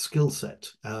skill set,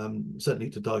 certainly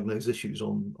to diagnose issues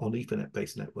on Ethernet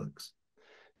based networks.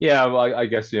 Yeah, well, I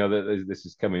guess this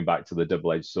is coming back to the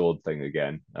double-edged sword thing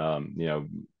again.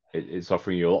 It's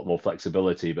offering you a lot more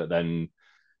flexibility, but then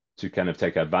to kind of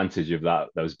take advantage of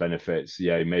those benefits,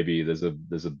 maybe there's a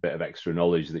bit of extra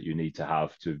knowledge that you need to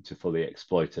have to fully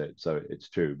exploit it. So it's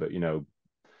true, but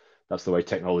that's the way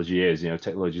technology is.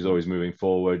 Technology is always moving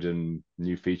forward, and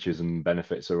new features and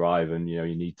benefits arrive, and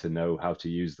you need to know how to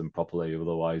use them properly.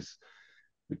 Otherwise,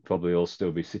 we'd probably all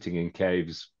still be sitting in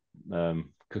caves,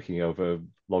 cooking over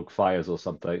log fires or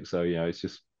something. So it's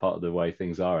just part of the way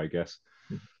things are, I guess.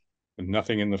 And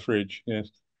nothing in the fridge. Yes.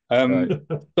 Right.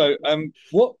 So,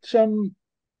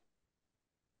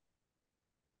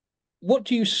 what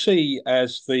do you see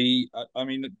as the? I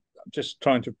mean, just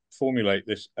trying to formulate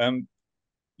this.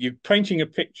 You're painting a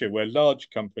picture where large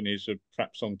companies are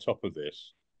perhaps on top of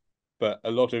this, but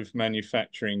a lot of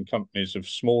manufacturing companies of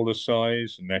smaller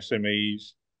size and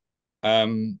SMEs,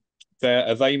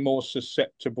 are they more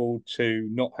susceptible to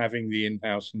not having the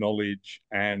in-house knowledge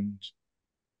and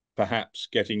perhaps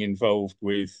getting involved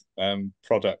with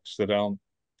products that aren't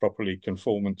properly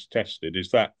conformance tested? Is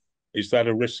that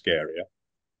a risk area?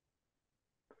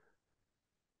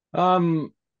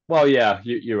 Well, yeah,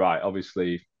 you're right.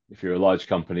 Obviously, if you're a large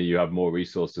company, you have more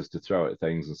resources to throw at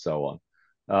things and so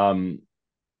on.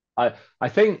 I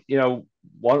think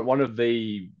one of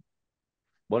the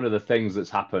things that's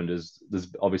happened is there's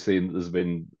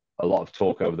been a lot of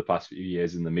talk over the past few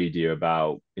years in the media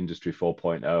about Industry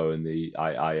 4.0 and the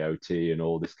IIoT and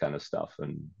all this kind of stuff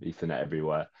and Ethernet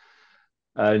everywhere.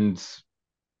 And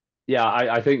yeah,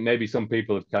 I think maybe some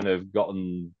people have kind of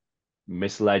gotten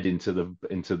misled into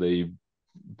the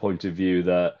point of view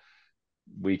that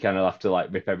we kind of have to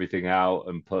like rip everything out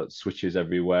and put switches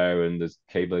everywhere and there's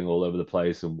cabling all over the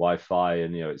place and Wi-Fi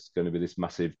and it's going to be this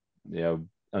massive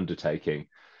undertaking.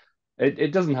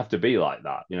 It doesn't have to be like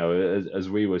that. As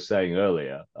we were saying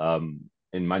earlier,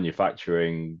 in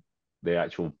manufacturing, the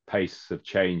actual pace of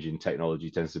change in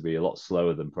technology tends to be a lot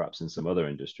slower than perhaps in some other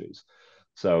industries.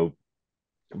 So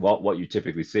what you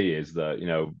typically see is that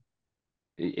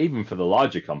even for the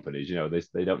larger companies,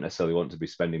 they don't necessarily want to be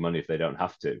spending money if they don't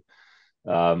have to.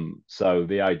 So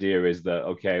the idea is that,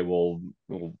 okay, we'll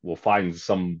find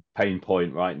some pain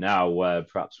point right now where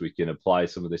perhaps we can apply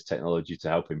some of this technology to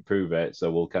help improve it.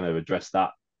 So we'll kind of address that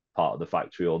part of the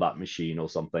factory or that machine or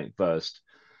something first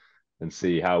and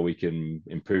see how we can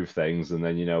improve things. And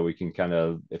then, we can kind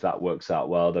of, if that works out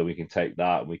well, then we can take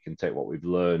that and we can take what we've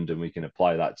learned and we can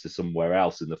apply that to somewhere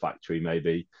else in the factory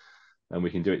maybe. And we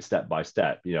can do it step by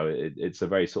step. It's a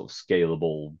very sort of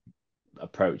scalable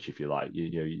approach, if you like.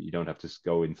 You don't have to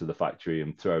go into the factory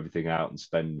and throw everything out and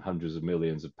spend hundreds of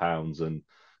millions of pounds and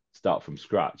start from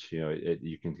scratch.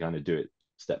 You can kind of do it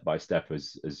step by step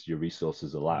as your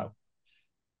resources allow.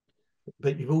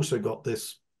 But you've also got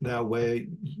this now where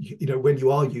when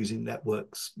you are using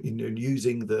networks,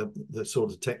 using the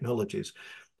sort of technologies,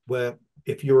 where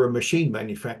if you're a machine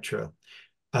manufacturer,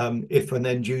 if an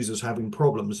end user is having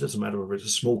problems, it doesn't matter whether it's a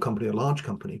small company or a large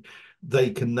company,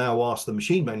 they can now ask the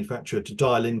machine manufacturer to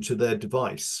dial into their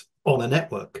device on a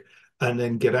network and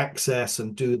then get access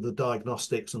and do the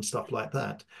diagnostics and stuff like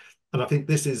that. And I think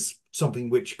this is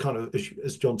something which kind of,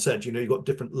 as John said, you've got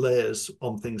different layers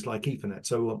on things like Ethernet.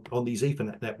 So on these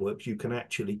Ethernet networks, you can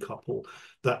actually couple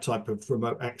that type of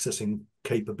remote accessing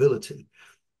capability,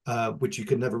 which you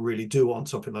can never really do on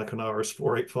something like an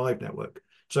RS-485 network.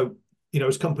 So,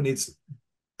 as companies,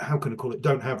 how can I call it,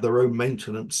 don't have their own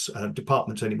maintenance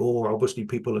departments anymore. Obviously,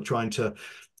 people are trying to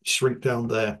shrink down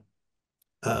their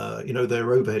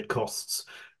overhead costs.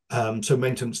 So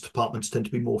maintenance departments tend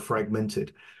to be more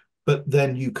fragmented. But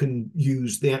then you can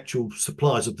use the actual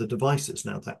suppliers of the devices.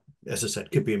 Now that, as I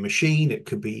said, could be a machine, it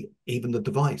could be even the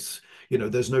device.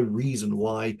 There's no reason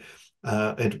why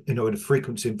a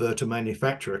frequency inverter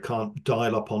manufacturer can't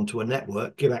dial up onto a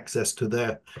network, get access to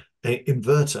their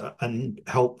inverter and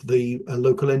help the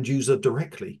local end user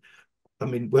directly. I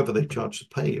mean, whether they charge to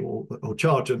pay or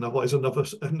charge another is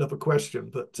another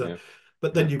question.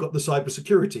 But then you've got the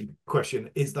cybersecurity question.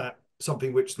 Is that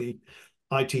something which the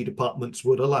IT departments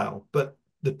would allow? But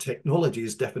the technology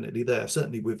is definitely there,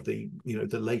 certainly with the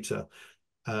later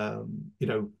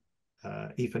Ethernet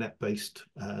based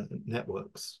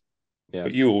networks. Yeah.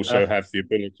 But you also have the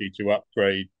ability to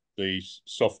upgrade the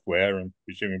software and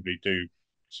presumably do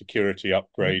security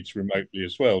upgrades remotely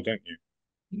as well, don't you?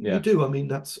 You do. I mean,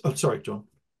 that's. Oh, sorry, John.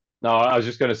 No, I was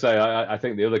just going to say, I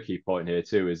think the other key point here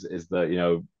too is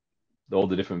that all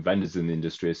the different vendors in the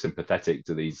industry are sympathetic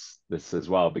to this as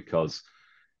well, because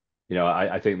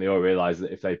I think they all realize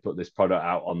that if they put this product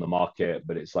out on the market,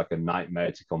 but it's like a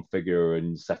nightmare to configure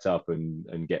and set up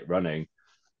and get running,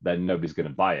 then nobody's going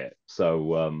to buy it.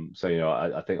 So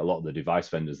I think a lot of the device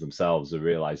vendors themselves are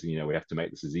realizing we have to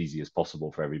make this as easy as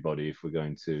possible for everybody if we're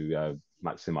going to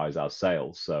maximize our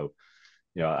sales. So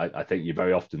I think you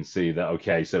very often see that,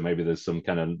 okay, so maybe there's some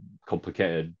kind of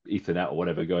complicated Ethernet or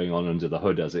whatever going on under the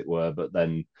hood, as it were, but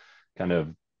then kind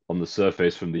of on the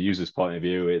surface, from the user's point of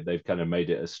view, they've kind of made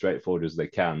it as straightforward as they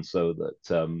can, so that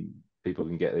people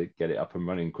can get it up and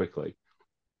running quickly.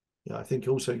 Yeah, I think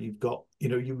also you've got,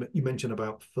 you mentioned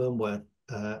about firmware,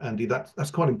 Andy.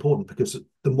 That's quite important, because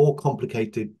the more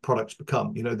complicated products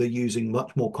become, they're using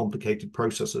much more complicated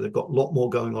processors. They've got a lot more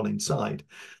going on inside.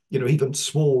 Even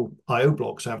small I/O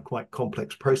blocks have quite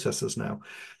complex processors now.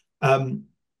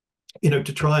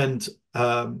 To try and,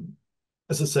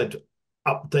 as I said,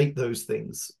 update those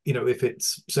things. If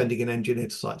it's sending an engineer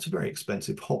to site, it's a very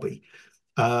expensive hobby.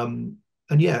 And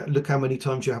yeah, look how many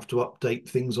times you have to update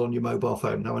things on your mobile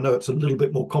phone. Now, I know it's a little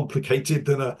bit more complicated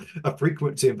than a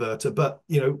frequency inverter, but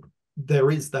there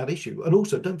is that issue. And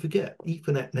also, don't forget,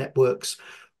 Ethernet networks,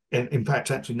 and in fact,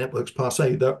 actually networks per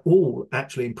se, they're all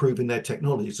actually improving their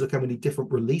technologies. Look how many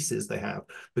different releases they have,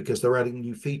 because they're adding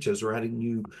new features, they're adding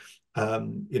new,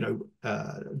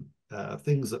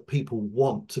 things that people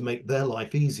want to make their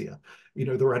life easier.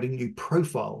 They're adding new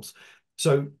profiles.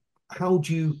 So how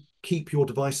do you keep your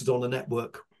devices on a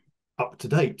network up to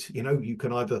date? You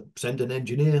can either send an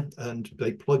engineer and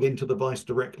they plug into the device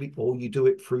directly, or you do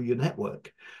it through your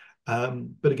network.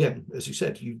 But again, as you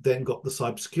said, you've then got the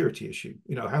cybersecurity issue.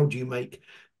 How do you make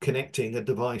connecting a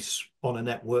device on a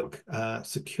network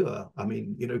secure? I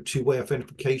mean, two-way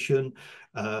authentication,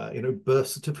 birth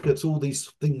certificates, all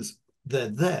these things, they're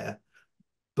there,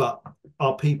 but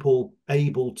are people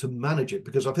able to manage it?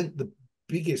 Because I think the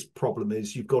biggest problem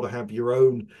is you've got to have your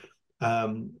own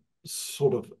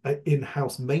sort of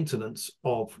in-house maintenance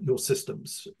of your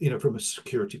systems, from a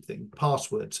security thing.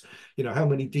 Passwords, how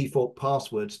many default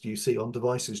passwords do you see on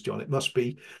devices, John? It must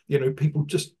be, people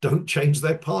just don't change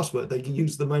their password. They can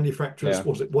use the manufacturer's, what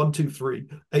was it, 1, 2, 3,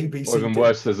 A, B, C, or even D.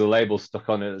 worse, there's a label stuck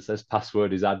on it that says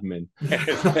password is admin.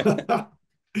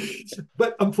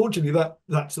 But unfortunately,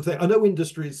 that's the thing. I know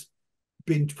industries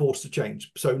been forced to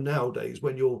change. So nowadays,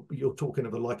 when you're talking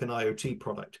of like an IoT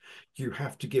product, you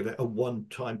have to give it a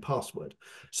one-time password.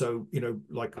 So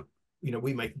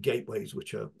we make gateways,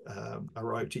 which are our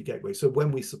IoT gateways. So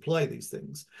when we supply these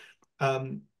things,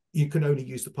 you can only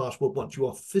use the password once. You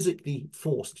are physically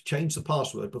forced to change the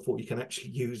password before you can actually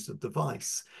use the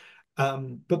device.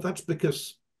 But that's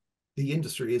because the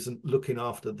industry isn't looking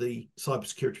after the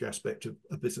cybersecurity aspect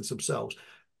of business themselves.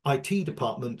 IT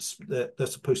departments, they're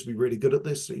supposed to be really good at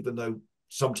this, even though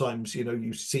sometimes,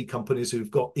 you see companies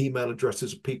who've got email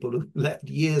addresses of people who left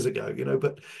years ago,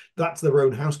 but that's their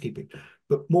own housekeeping.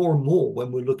 But more and more,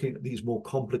 when we're looking at these more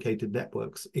complicated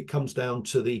networks, it comes down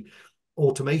to the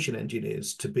automation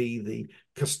engineers to be the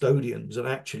custodians and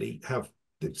actually have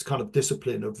this kind of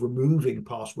discipline of removing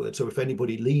passwords. So if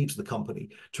anybody leaves the company,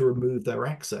 to remove their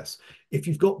access. If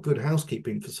you've got good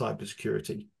housekeeping for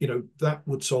cybersecurity, that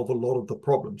would solve a lot of the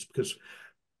problems, because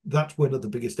that's one of the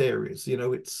biggest areas.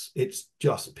 It's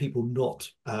just people not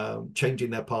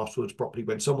changing their passwords properly.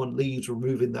 When someone leaves,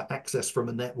 removing the access from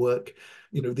a network,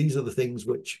 these are the things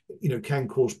which, can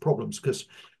cause problems, because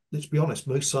let's be honest,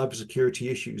 most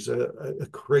cybersecurity issues are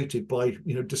created by,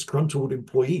 disgruntled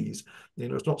employees.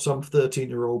 It's not some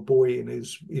 13-year-old boy in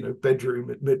his,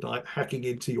 bedroom at midnight hacking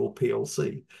into your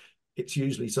PLC. It's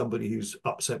usually somebody who's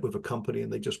upset with a company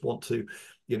and they just want to,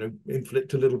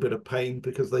 inflict a little bit of pain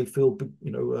because they feel,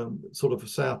 sort of a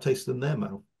sour taste in their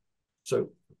mouth.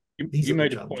 So you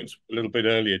made a point a little bit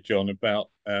earlier, John, about,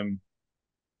 and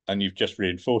you've just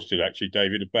reinforced it actually,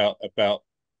 David, about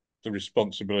the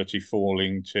responsibility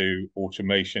falling to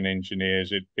automation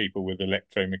engineers and people with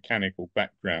electromechanical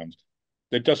backgrounds.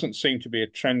 There doesn't seem to be a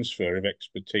transfer of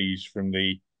expertise from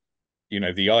the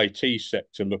IT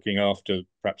sector looking after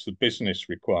perhaps the business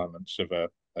requirements of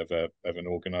an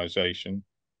organization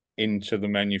into the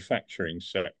manufacturing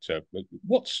sector. But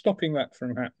what's stopping that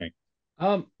from happening?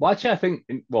 Well, actually, I think,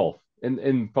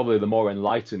 in probably the more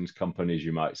enlightened companies,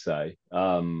 you might say,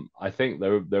 I think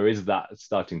there is that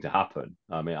starting to happen.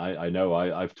 I mean, I know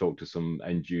I've talked to some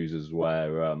end users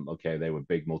where, okay, they were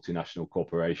big multinational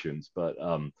corporations, but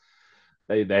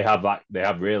they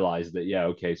have realized that, yeah,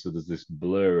 okay, so there's this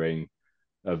blurring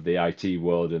of the IT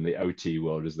world and the OT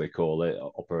world, as they call it,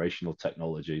 operational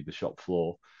technology, the shop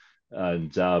floor,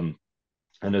 and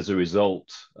as a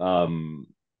result,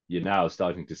 you're now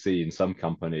starting to see in some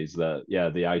companies that, yeah,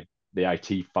 the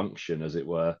IT function, as it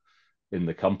were, in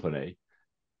the company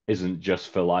isn't just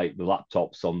for like the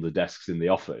laptops on the desks in the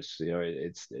office.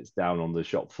 It's down on the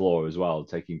shop floor as well,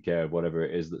 taking care of whatever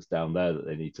it is that's down there that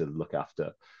they need to look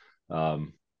after.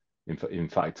 In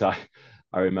fact,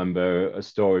 I remember a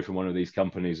story from one of these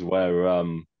companies where,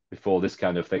 before this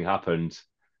kind of thing happened,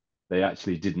 they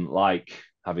actually didn't like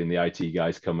having the IT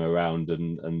guys come around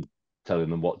and telling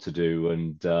them what to do.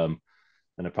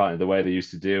 And apparently the way they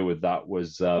used to deal with that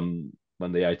was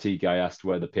when the IT guy asked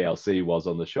where the PLC was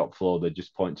on the shop floor, they'd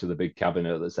just point to the big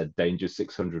cabinet that said danger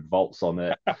 600 volts on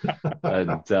it,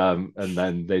 and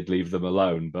then they'd leave them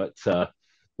alone. But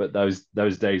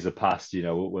those days are past. You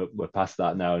know, we're past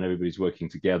that now, and everybody's working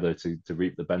together to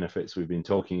reap the benefits we've been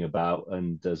talking about.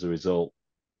 And as a result,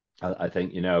 I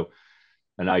think, you know,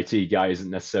 an IT guy isn't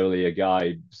necessarily a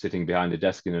guy sitting behind a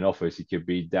desk in an office. He could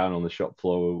be down on the shop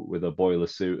floor with a boiler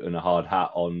suit and a hard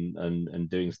hat on, and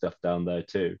doing stuff down there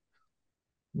too.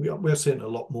 We're seeing a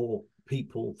lot more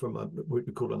people from what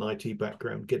we call an IT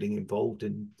background getting involved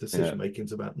in decision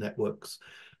makings about networks.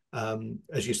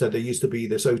 As you said, there used to be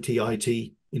this OT-IT,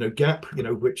 you know, gap, you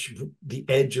know, which the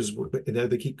edge is, you know,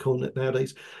 they keep calling it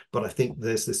nowadays. But I think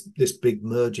there's this big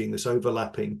merging, this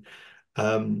overlapping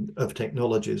of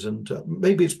technologies, and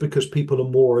maybe it's because people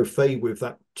are more au fait with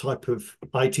that type of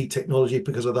IT technology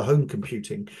because of the home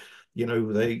computing. You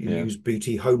know, they use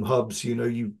BT home hubs. You know,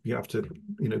 you have to,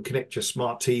 you know, connect your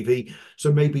smart TV.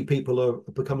 So maybe people are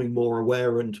becoming more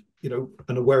aware and, you know,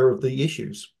 and aware of the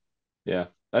issues. Yeah.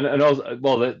 And also,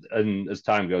 well, and as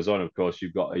time goes on, of course,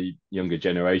 you've got a younger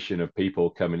generation of people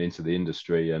coming into the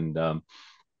industry, and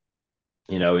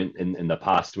you know, in the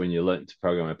past, when you learned to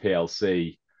program a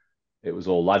PLC, it was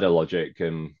all ladder logic,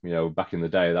 and you know, back in the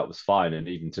day, that was fine, and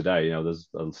even today, you know, there's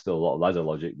still a lot of ladder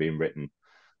logic being written.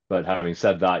 But having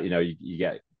said that, you know, you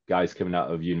get guys coming out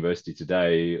of university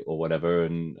today or whatever,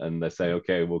 and they say,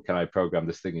 okay, well, can I program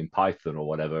this thing in Python or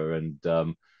whatever? And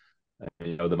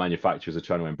you know, the manufacturers are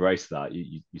trying to embrace that.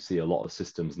 You see a lot of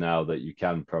systems now that you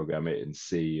can program it in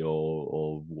C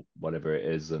or whatever it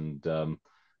is, and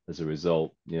as a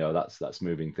result, you know, that's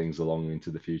moving things along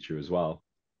into the future as well.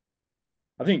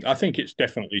 I think it's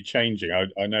definitely changing.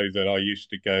 I know that I used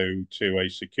to go to a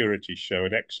security show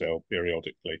at Excel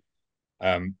periodically.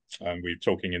 And we were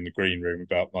talking in the green room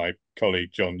about my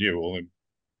colleague John Newell, and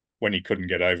when he couldn't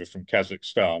get over from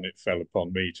Kazakhstan, it fell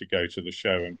upon me to go to the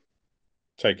show and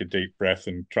take a deep breath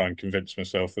and try and convince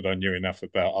myself that I knew enough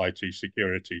about IT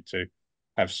security to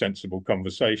have sensible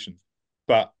conversations.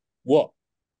 But what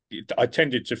I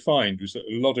tended to find was that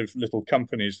a lot of little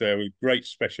companies there with great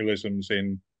specialisms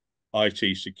in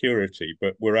IT security,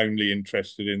 but were only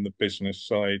interested in the business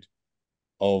side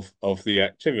of the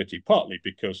activity, partly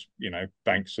because, you know,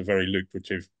 banks are very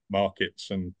lucrative markets,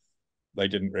 and they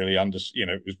didn't really understand, you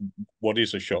know, it was, what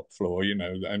is a shop floor, you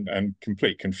know, and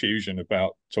complete confusion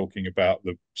about talking about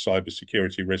the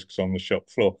cybersecurity risks on the shop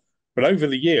floor. But over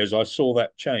the years, I saw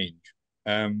that change.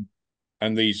 And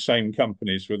these same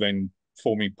companies were then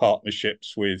forming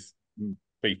partnerships with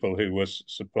people who were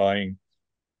supplying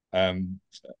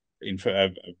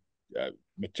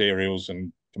materials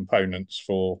and components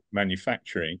for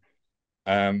manufacturing,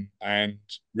 and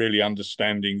really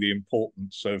understanding the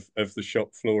importance of the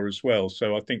shop floor as well.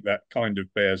 So I think that kind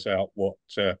of bears out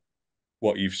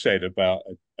what you've said about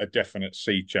a definite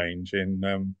sea change in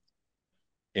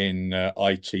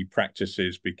IT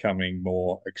practices becoming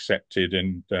more accepted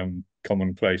and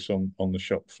commonplace on the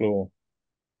shop floor.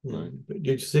 Right.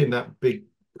 You're seeing that big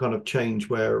kind of change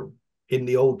where in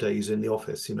the old days in the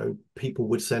office, you know, people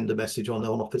would send a message on an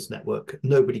office network.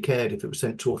 Nobody cared if it was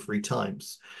sent 2 or 3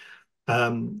 times.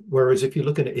 Whereas if you're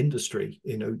looking at industry,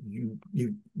 you know,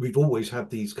 we've always had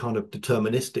these kind of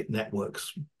deterministic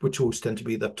networks, which always tend to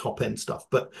be the top end stuff.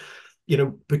 But, you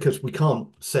know, because we can't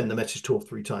send the message 2 or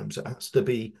 3 times, it has to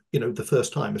be, you know, the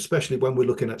first time, especially when we're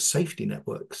looking at safety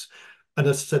networks. And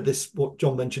as I said, this, what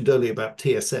John mentioned earlier about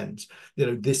TSNs, you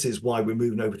know, this is why we're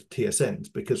moving over to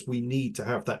TSNs, because we need to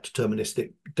have that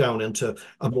deterministic down into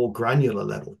a more granular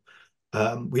level.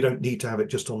 We don't need to have it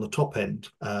just on the top end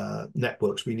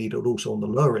networks. We need it also on the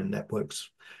lower end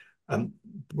networks.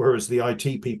 Whereas the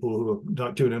IT people who are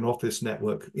not doing an office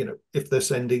network, you know, if they're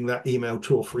sending that email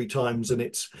 2 or 3 times and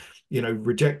it's, you know,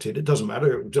 rejected, it doesn't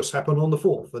matter. It will just happen on the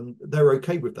 4th, and they're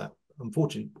okay with that.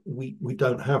 Unfortunately, we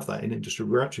don't have that in industry.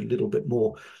 We're actually a little bit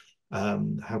more,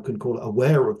 how can I call it,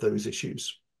 aware of those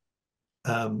issues.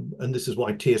 And this is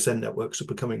why TSN networks are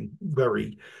becoming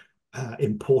very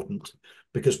important,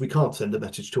 because we can't send a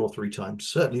message 2 or 3 times,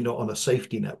 certainly not on a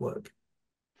safety network.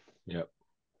 Yeah.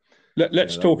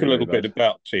 Let's talk a little bit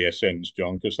about TSNs,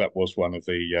 John, because that was one of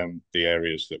the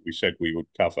areas that we said we would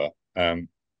cover.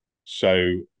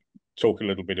 So talk a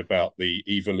little bit about the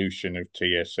evolution of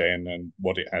TSN and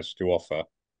what it has to offer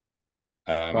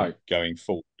going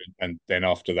forward. And then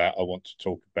after that, I want to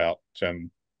talk about,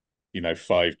 you know,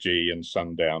 5G and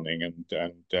sundowning. And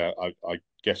I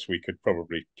guess we could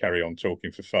probably carry on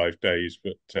talking for 5 days,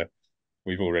 but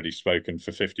we've already spoken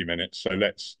for 50 minutes. So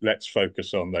let's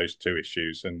focus on those 2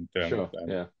 issues. And sure,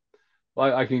 yeah.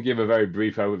 Well, I can give a very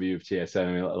brief overview of TSN.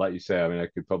 I mean, like you say, I mean, I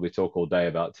could probably talk all day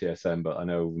about TSN, but I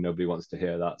know nobody wants to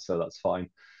hear that, so that's fine.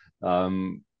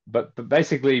 But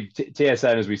basically,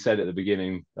 TSN, as we said at the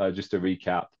beginning, just to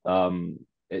recap,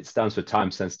 it stands for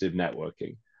time sensitive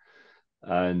networking.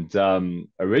 And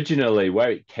originally,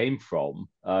 where it came from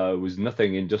was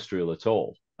nothing industrial at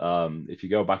all. If you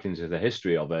go back into the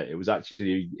history of it,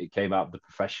 it came out of the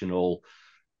professional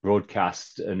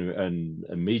broadcast and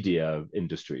media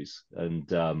industries,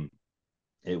 and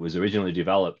it was originally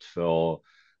developed for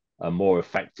a more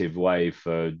effective way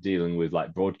for dealing with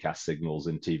like broadcast signals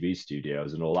in TV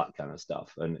studios and all that kind of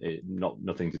stuff, and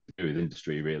nothing to do with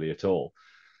industry really at all.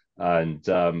 And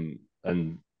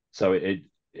so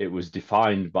it was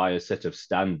defined by a set of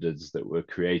standards that were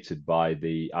created by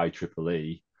the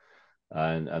IEEE,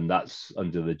 and that's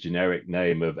under the generic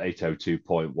name of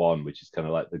 802.1, which is kind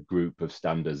of like the group of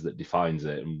standards that defines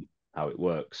it and how it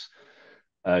works.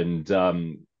 And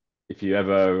if you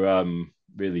ever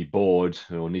really bored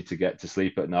or need to get to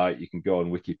sleep at night, you can go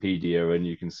on Wikipedia and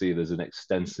you can see there's an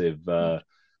extensive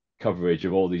coverage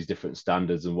of all these different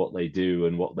standards and what they do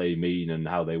and what they mean and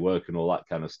how they work and all that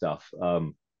kind of stuff.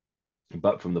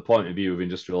 But from the point of view of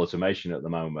industrial automation at the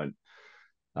moment,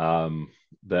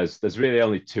 there's really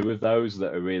only two of those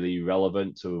that are really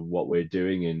relevant to what we're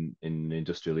doing in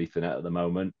industrial Ethernet at the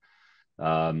moment.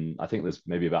 I think there's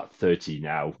maybe about 30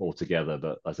 now altogether,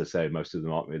 but as I say, most of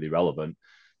them aren't really relevant.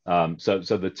 So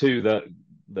the two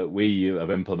that we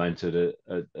have implemented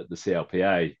at the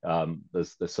CLPA,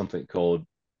 there's something called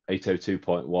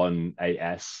 802.1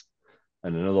 AS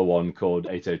and another one called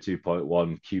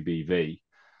 802.1 QBV.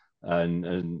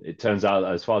 And it turns out,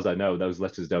 as far as I know, those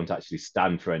letters don't actually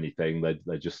stand for anything.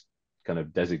 They're just kind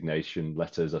of designation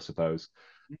letters, I suppose.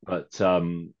 But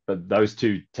those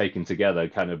two taken together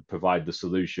kind of provide the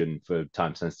solution for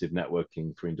time-sensitive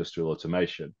networking for industrial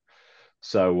automation.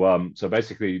 So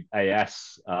basically,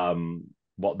 AS,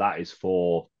 what that is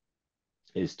for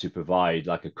is to provide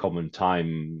like a common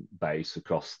time base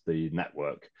across the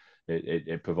network.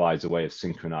 It provides a way of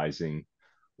synchronizing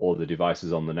all the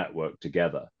devices on the network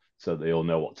together so they all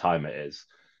know what time it is.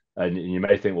 And you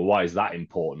may think, well, why is that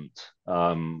important?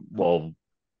 Well,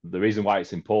 the reason why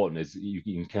it's important is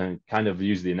you can kind of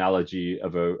use the analogy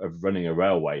of running a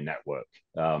railway network.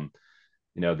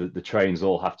 The trains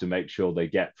all have to make sure they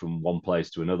get from one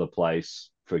place to another place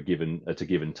for given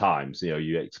times.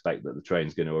 You expect that the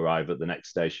train's going to arrive at the next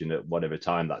station at whatever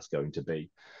time that's going to be.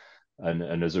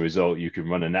 And as a result, you can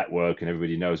run a network and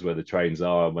everybody knows where the trains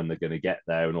are and when they're going to get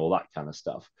there and all that kind of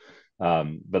stuff.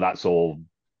 But that's all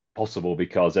possible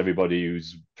because everybody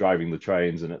who's driving the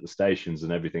trains and at the stations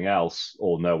and everything else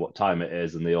all know what time it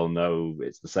is, and they all know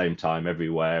it's the same time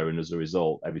everywhere. And as a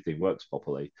result, everything works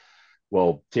properly.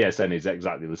 Well, TSN is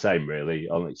exactly the same, really,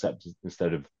 except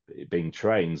instead of it being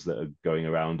trains that are going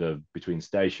around between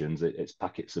stations, it's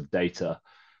packets of data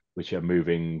which are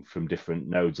moving from different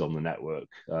nodes on the network,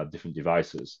 different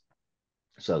devices.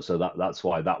 So that's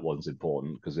why that one's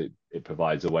important, because it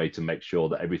provides a way to make sure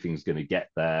that everything's going to get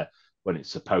there when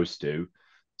it's supposed to.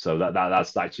 So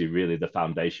that's actually really the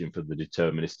foundation for the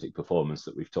deterministic performance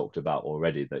that we've talked about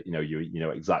already. That you know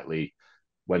exactly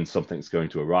when something's going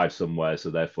to arrive somewhere,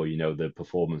 so therefore the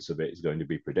performance of it is going to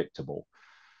be predictable.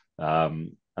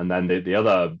 And then the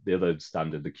other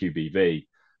standard, the QBV,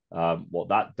 what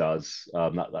that does,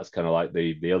 that's kind of like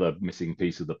the other missing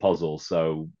piece of the puzzle.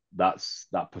 So I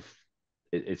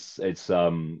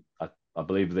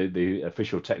believe the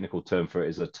official technical term for it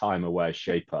is a time aware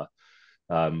shaper,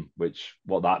 which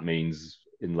what that means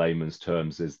in layman's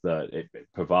terms is that it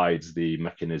provides the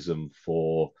mechanism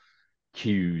for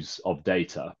queues of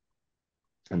data,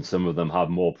 and some of them have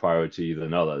more priority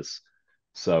than others.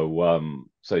 So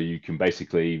you can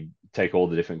basically take all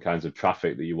the different kinds of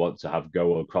traffic that you want to have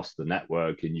go across the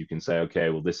network, and you can say, okay,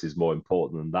 well, this is more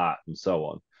important than that, and so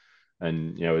on.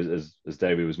 And as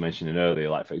David was mentioning earlier,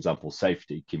 like for example,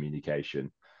 safety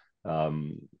communication.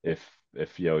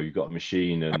 If you've got a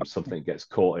machine and something gets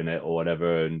caught in it or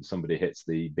whatever, and somebody hits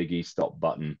the big e-stop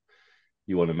button,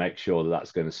 you want to make sure that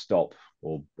that's going to stop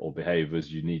or behave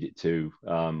as you need it to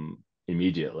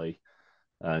immediately.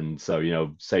 And so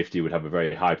safety would have a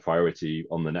very high priority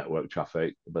on the network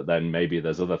traffic, but then maybe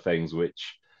there's other things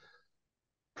which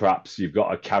perhaps you've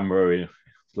got a camera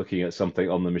looking at something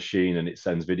on the machine and it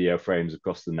sends video frames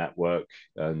across the network,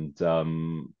 and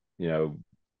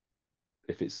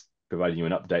if it's providing you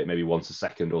an update maybe once a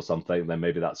second or something, then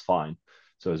maybe that's fine.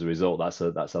 So as a result, that's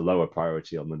a lower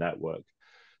priority on the network.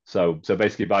 So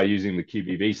basically, by using the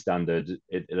QBV standard,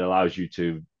 it allows you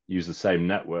to use the same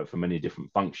network for many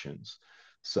different functions.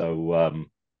 So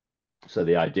So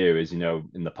the idea is, in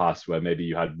the past where maybe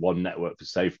you had one network for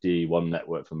safety, one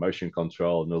network for motion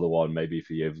control, another one maybe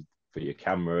for your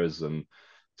cameras, and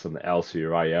something else for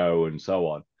your I/O and so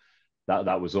on.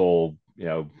 That was all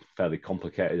fairly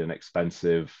complicated and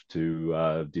expensive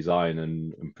to design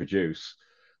and produce.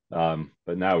 But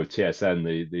now with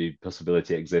TSN, the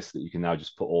possibility exists that you can now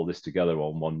just put all this together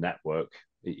on one network,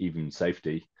 even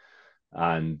safety,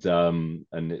 and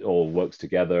it all works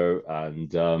together.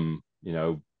 And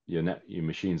your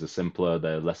machines are simpler,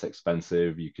 they're less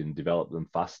expensive, you can develop them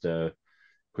faster,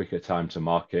 quicker time to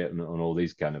market, and all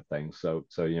these kind of things. So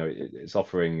it's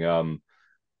offering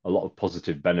a lot of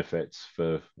positive benefits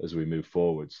for as we move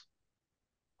forwards.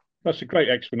 That's a great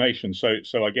explanation.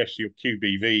 So I guess your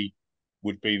QBV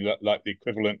would be like the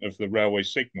equivalent of the railway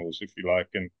signals, if you like,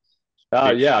 and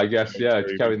yeah, I guess, yeah,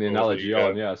 carrying the analogy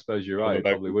on, yeah, I suppose you're right, it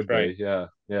probably would train. be,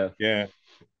 yeah.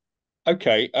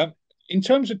 Okay. In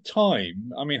terms of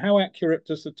time, I mean, how accurate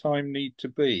does the time need to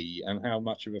be, and how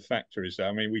much of a factor is that?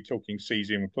 I mean, are we talking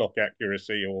cesium clock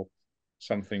accuracy or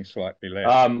something slightly less?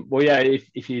 Well, yeah,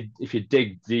 if you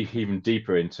dig even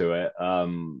deeper into it,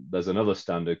 there's another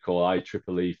standard called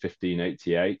IEEE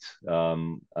 1588,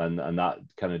 and that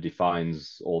kind of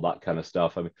defines all that kind of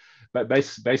stuff. I mean, but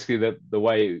basically the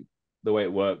way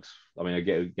it works. I mean, I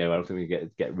don't think we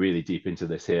get really deep into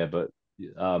this here, but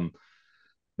you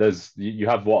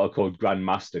have what are called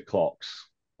grandmaster clocks,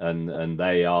 and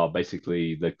they are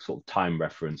basically the sort of time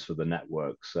reference for the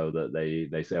network, so that they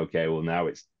say, okay, well, now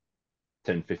it's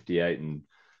 10:58 and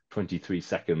 23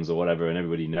 seconds or whatever, and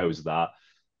everybody knows that.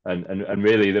 And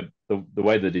really the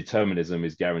way the determinism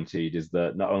is guaranteed is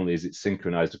that not only is it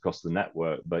synchronized across the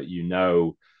network, but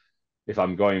if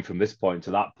I'm going from this point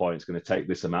to that point, it's going to take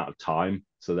this amount of time.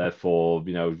 So therefore,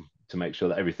 to make sure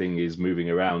that everything is moving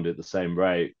around at the same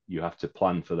rate, you have to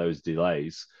plan for those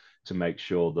delays to make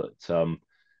sure that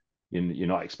you're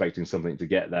not expecting something to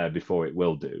get there before it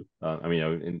will do. I mean,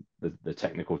 in the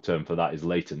technical term for that is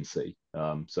latency.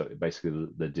 So basically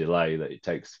the delay that it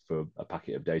takes for a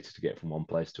packet of data to get from one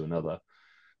place to another.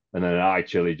 And then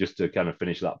actually, just to kind of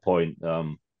finish that point,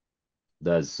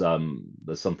 there's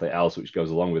something else which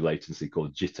goes along with latency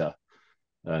called jitter.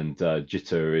 And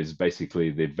jitter is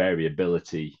basically the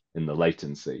variability in the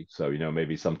latency. So,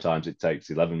 maybe sometimes it takes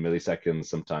 11 milliseconds,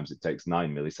 sometimes it takes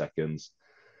 9 milliseconds.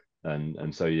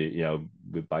 And so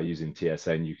by using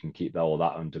TSN, you can keep all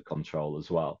that under control as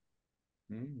well.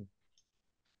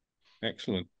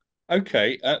 Excellent.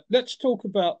 Okay, let's talk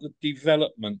about the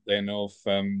development then of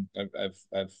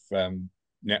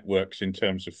networks in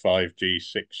terms of 5G,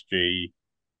 6G,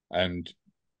 and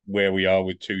where we are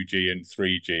with 2G and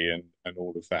 3G and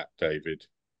all of that, David.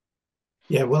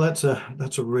 Yeah, well, that's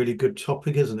a really good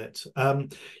topic, isn't it?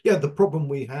 Yeah, the problem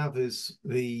we have is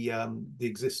the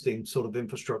existing sort of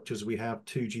infrastructures we have,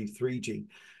 2G, 3G.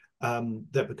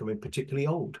 They're becoming particularly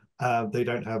old. They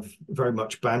don't have very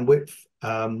much bandwidth.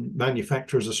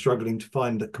 Manufacturers are struggling to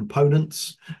find the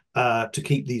components to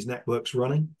keep these networks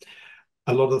running.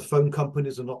 A lot of the phone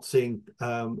companies are not seeing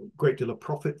a great deal of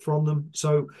profit from them.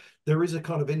 So there is a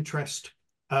kind of interest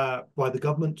by the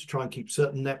government to try and keep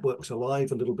certain networks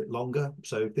alive a little bit longer.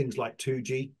 So things like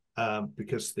 2G,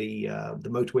 because the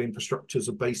motorway infrastructures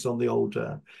are based on the old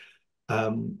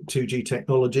 2G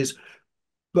technologies.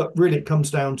 But really, it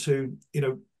comes down to,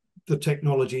 the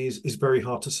technology is very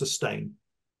hard to sustain.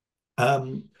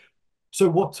 So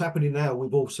what's happening now,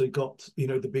 we've also got,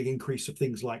 the big increase of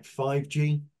things like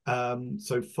 5G.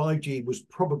 So 5G was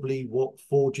probably what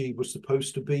 4G was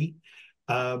supposed to be.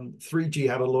 3G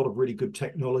had a lot of really good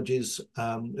technologies,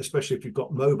 especially if you've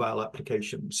got mobile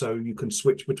applications, so you can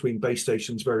switch between base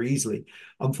stations very easily.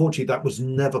 Unfortunately, that was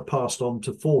never passed on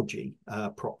to 4G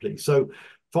properly. So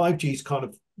 5G is kind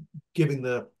of giving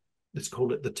let's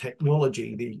call it the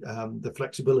technology, the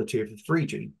flexibility of the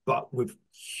 3G, but with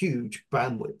huge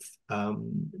bandwidth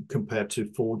compared to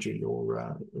 4G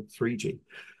or 3G.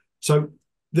 So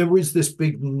there is this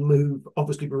big move.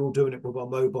 Obviously, we're all doing it with our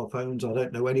mobile phones. I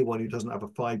don't know anyone who doesn't have a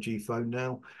 5G phone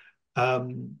now.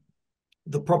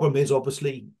 The problem is,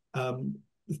 obviously,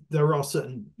 there are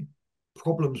certain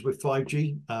problems with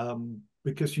 5G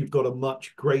because you've got a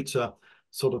much greater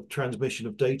sort of transmission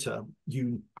of data.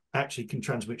 You actually can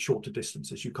transmit shorter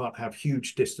distances. You can't have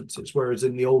huge distances. Whereas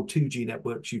in the old 2G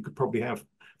networks, you could probably have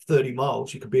 30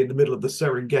 miles. You could be in the middle of the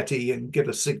Serengeti and get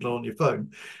a signal on your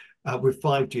phone. With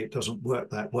 5G, it doesn't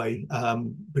work that way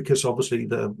because obviously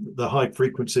the high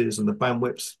frequencies and the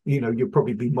bandwidths, you'll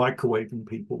probably be microwaving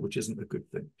people, which isn't a good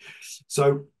thing.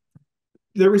 So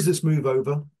there is this move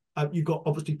over. You've got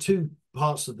obviously two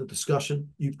parts of the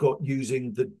discussion. You've got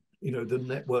using the the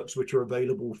networks which are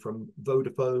available from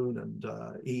Vodafone and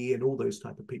E and all those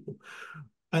type of people.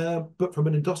 But from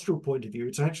an industrial point of view,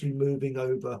 it's actually moving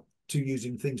over to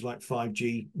using things like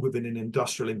 5G within an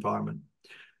industrial environment.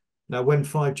 Now, when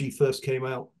 5G first came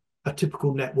out, a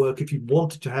typical network, if you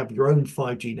wanted to have your own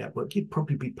 5G network, you'd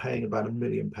probably be paying about £1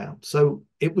 million. So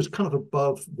it was kind of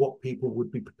above what people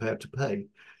would be prepared to pay.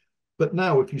 But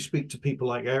now, if you speak to people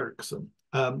like Ericsson,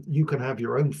 you can have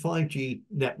your own 5G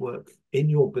network in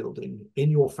your building,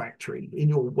 in your factory, in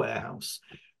your warehouse,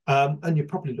 and you're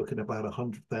probably looking at about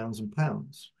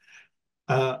 £100,000.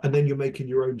 And then you're making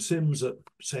your own SIMs at,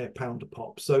 say, £1 a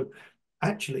pop. So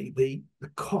actually, the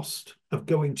cost of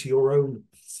going to your own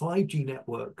 5G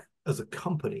network as a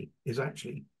company is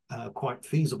actually quite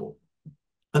feasible.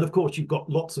 And of course, you've got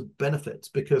lots of benefits,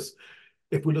 because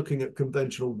if we're looking at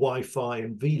conventional Wi-Fi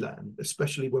and VLAN,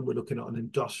 especially when we're looking at an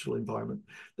industrial environment,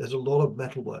 there's a lot of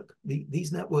metalwork.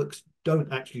 These networks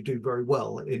don't actually do very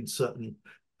well in certain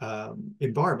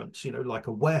environments, like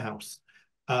a warehouse.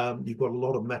 You've got a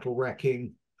lot of metal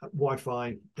racking.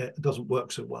 Wi-Fi doesn't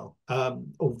work so well,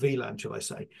 or VLAN, shall I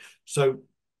say. So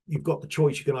you've got the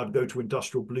choice. You can either go to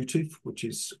industrial Bluetooth, which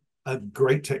is a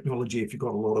great technology if you've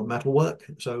got a lot of metalwork.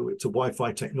 So it's a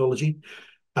Wi-Fi technology.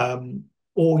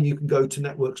 Or you can go to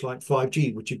networks like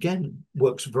 5G, which again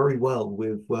works very well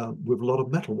with a lot of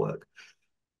metalwork.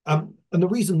 And the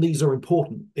reason these are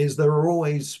important is there are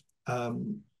always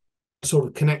sort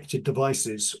of connected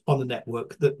devices on the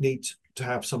network that need to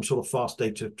have some sort of fast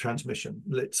data transmission.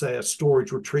 Let's say a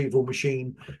storage retrieval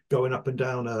machine going up and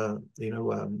down a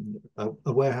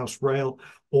warehouse rail,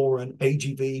 or an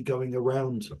AGV going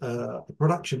around a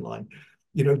production line.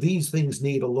 These things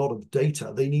need a lot of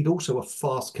data. They need also a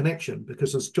fast connection,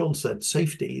 because, as John said,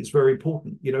 safety is very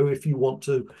important. If you want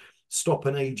to stop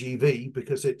an AGV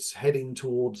because it's heading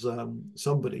towards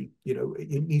somebody,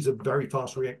 it needs a very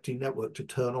fast reacting network to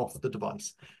turn off the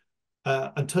device.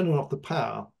 And turning off the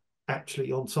power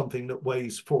actually on something that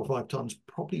weighs 4 or 5 tons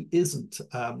probably isn't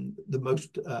the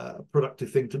most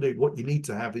productive thing to do. What you need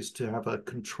to have is to have a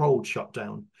controlled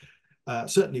shutdown.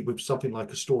 Certainly with something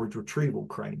like a storage retrieval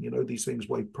crane, these things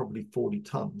weigh probably 40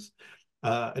 tons.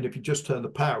 And if you just turn the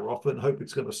power off and hope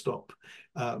it's going to stop,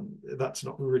 that's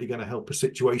not really going to help a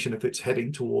situation if it's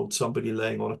heading towards somebody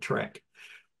laying on a track.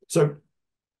 So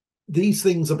these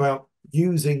things about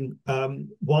using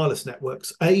wireless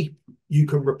networks, you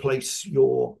can replace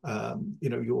your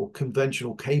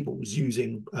conventional cables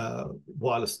using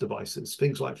wireless devices.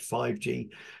 Things like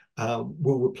 5G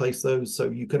will replace those. So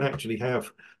you can actually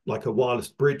have like a wireless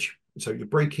bridge. So you're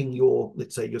breaking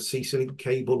let's say your CC-Link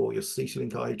cable or your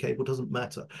CC-Link IE cable, doesn't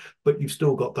matter, but you've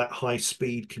still got that high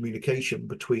speed communication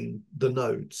between the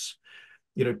nodes.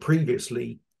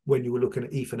 Previously, when you were looking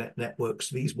at Ethernet networks,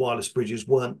 these wireless bridges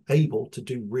weren't able to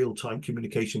do real-time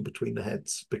communication between the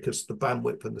heads because the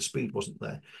bandwidth and the speed wasn't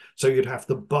there. So you'd have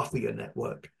to buffer your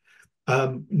network.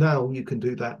 Now you can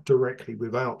do that directly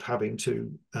without having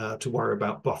to worry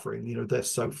about buffering. They're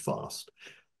so fast.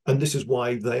 And this is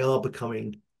why they are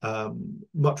becoming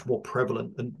much more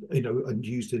prevalent and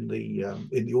used in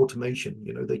the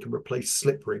automation. They can replace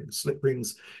slip rings. Slip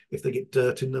rings, if they get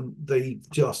dirt in them, they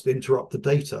just interrupt the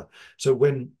data. So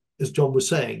when, as John was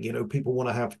saying, people want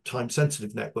to have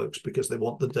time-sensitive networks because they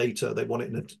want the data, they want it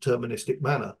in a deterministic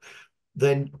manner.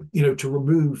 Then, to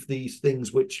remove these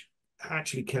things which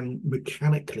actually can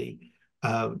mechanically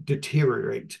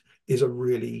deteriorate is a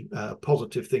really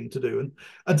positive thing to do.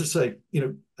 And to say,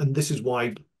 and this is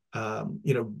why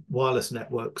wireless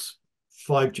networks,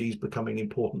 5G is becoming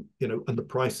important, and the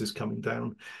price is coming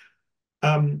down.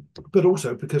 But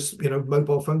also because,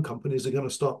 mobile phone companies are going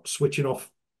to start switching off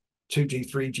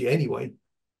 2G, 3G anyway.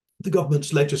 The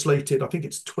government's legislated, I think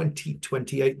it's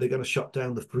 2028, they're going to shut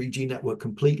down the 3G network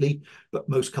completely, but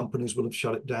most companies will have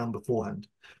shut it down beforehand.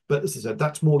 But as I said,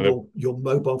 that's more your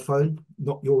mobile phone,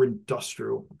 not your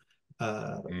industrial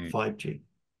 5G.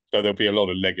 So there'll be a lot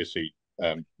of legacy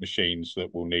machines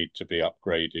that will need to be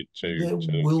upgraded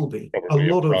to will be probably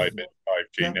a private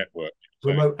 5G network.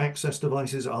 Remote access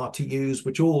devices, RTUs,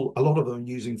 which a lot of them are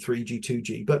using 3G,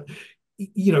 2G, but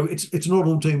it's not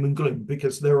all doom and gloom,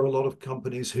 because there are a lot of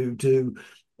companies who do,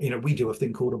 we do a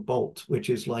thing called a bolt, which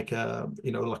is like a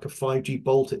 5G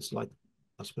bolt. It's like,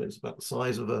 I suppose, about the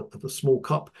size of a small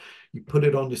cup. You put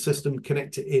it on your system,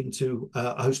 connect it into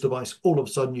a host device. All of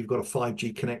a sudden, you've got a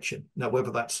 5G connection. Now,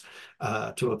 whether that's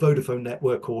to a Vodafone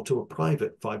network or to a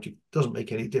private 5G, doesn't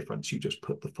make any difference. You just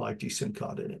put the 5G SIM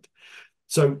card in it.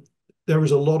 So there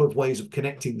is a lot of ways of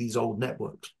connecting these old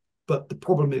networks. But the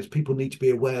problem is people need to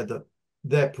be aware that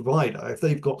their provider, if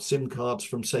they've got SIM cards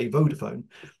from, say, Vodafone,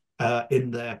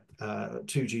 in their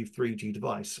 2G, 3G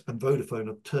device, and Vodafone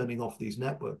are turning off these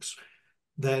networks,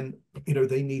 then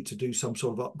they need to do some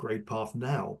sort of upgrade path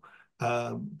now,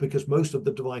 because most of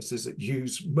the devices that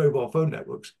use mobile phone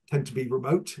networks tend to be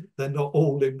remote. They're not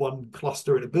all in one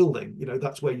cluster in a building.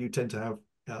 That's where you tend to have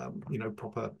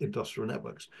proper industrial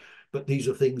networks. But these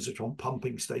are things that are on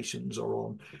pumping stations or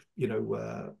on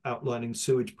outlining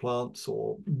sewage plants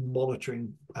or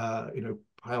monitoring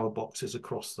power boxes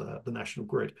across the national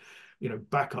grid,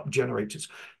 backup generators.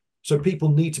 So people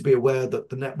need to be aware that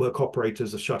the network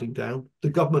operators are shutting down.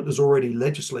 The government has already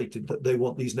legislated that they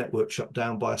want these networks shut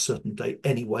down by a certain date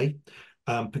anyway,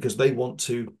 because they want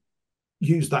to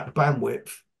use that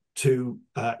bandwidth to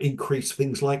increase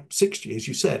things like 6G, as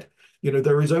you said.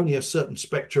 There is only a certain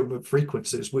spectrum of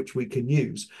frequencies which we can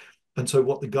use. And so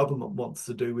what the government wants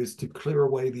to do is to clear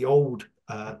away the old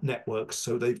networks,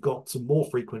 so they've got some more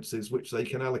frequencies which they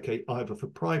can allocate either for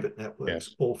private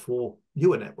networks or for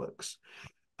newer networks.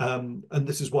 And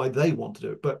this is why they want to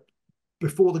do it. But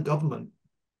before the government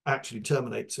actually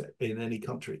terminates it in any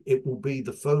country, it will be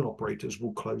the phone operators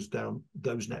will close down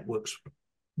those networks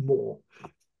more,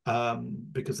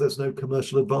 because there's no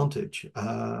commercial advantage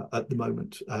at the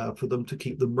moment for them to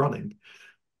keep them running.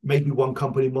 Maybe one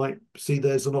company might see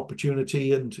there's an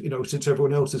opportunity, and since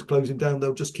everyone else is closing down,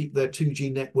 they'll just keep their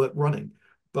 2G network running.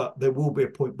 But there will be a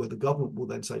point where the government will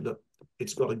then say, look,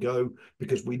 it's got to go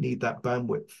because we need that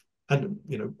bandwidth. And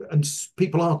and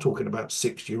people are talking about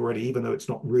 6G already, even though it's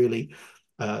not really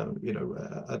a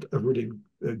really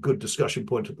good discussion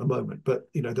point at the moment. But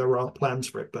there are plans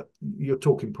for it. But you're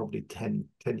talking probably 10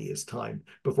 years time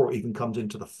before it even comes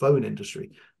into the phone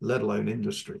industry, let alone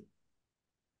industry.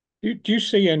 Do you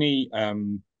see any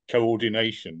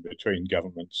coordination between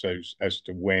governments as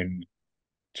to when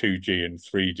 2G and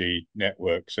 3G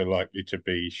networks are likely to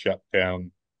be shut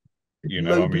down?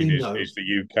 Globally, no. Is the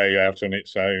UK out on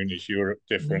its own? Is Europe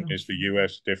different? Yeah. Is the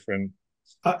US different?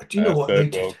 Do you know what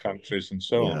third world countries and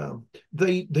so on?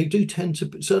 They do tend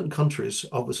to, certain countries,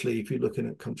 obviously, if you're looking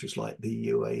at countries like the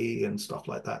UAE and stuff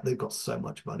like that, they've got so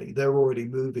much money. They're already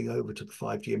moving over to the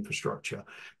 5G infrastructure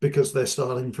because they're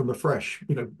starting from afresh.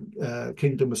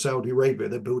 Kingdom of Saudi Arabia,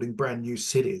 they're building brand new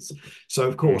cities. So,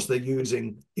 of course, they're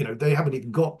using, they haven't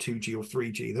even got 2G or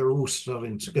 3G. They're all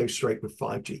starting to go straight with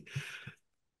 5G.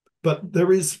 But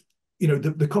there is,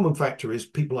 the common factor is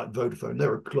people like Vodafone,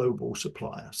 they're a global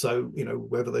supplier. So,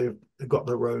 whether they've got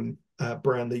their own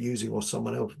brand they're using or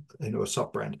someone else, a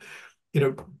sub-brand,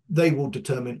 they will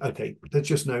determine, okay, there's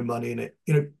just no money in it.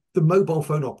 The mobile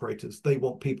phone operators, they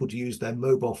want people to use their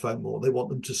mobile phone more. They want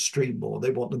them to stream more. They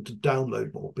want them to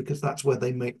download more because that's where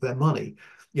they make their money.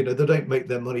 They don't make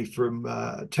their money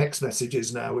from text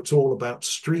messages now. It's all about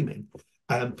streaming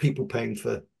and people paying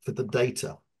for the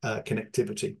data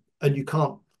connectivity. And you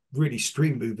can't really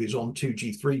stream movies on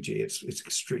 2G, 3G. It's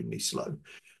extremely slow.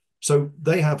 So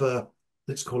they have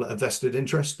let's call it a vested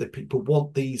interest that people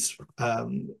want these,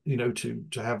 to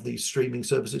have these streaming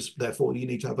services. Therefore, you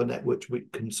need to have a network which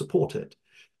can support it.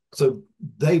 So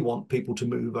they want people to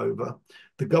move over.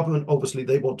 The government, obviously,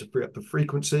 they want to free up the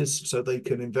frequencies so they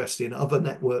can invest in other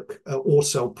network or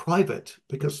sell private,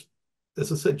 because,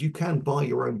 as I said, you can buy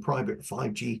your own private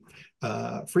 5G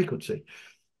frequency.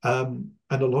 And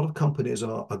a lot of companies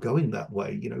are going that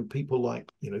way. People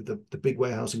like, the big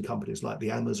warehousing companies like the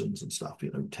Amazons and stuff,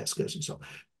 Tesco's and stuff.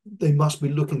 They must be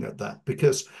looking at that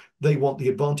because they want the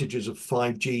advantages of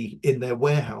 5G in their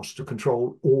warehouse to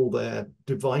control all their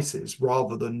devices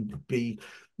rather than be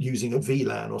using a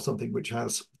VLAN or something which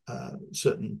has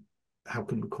certain, how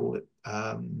can we call it,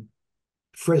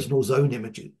 Fresnel zone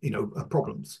images,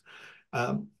 problems.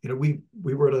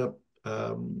 We were at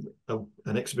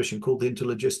an exhibition called the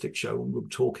Interlogistics Show, and we were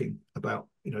talking about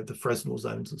the Fresnel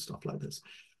zones and stuff like this.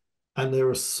 And there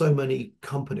are so many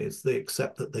companies, they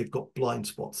accept that they've got blind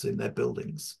spots in their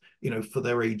buildings, for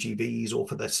their AGVs or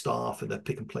for their staff and their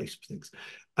pick and place things,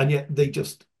 and yet they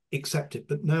just accept it.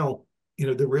 But now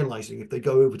they're realizing if they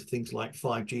go over to things like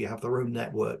 5G, have their own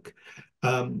network.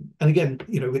 And again,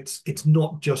 it's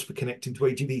not just for connecting to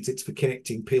AGVs, it's for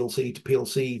connecting PLC to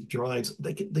PLC drives.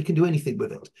 They can do anything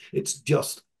with it. It's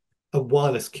just a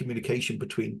wireless communication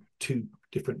between two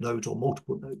different nodes or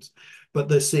multiple nodes. But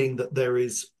they're seeing that there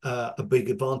is a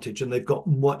big advantage, and they've got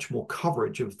much more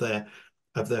coverage of their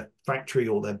factory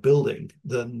or their building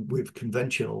than with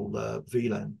conventional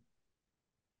VLAN.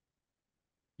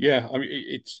 Yeah, I mean,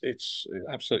 it's an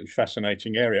absolutely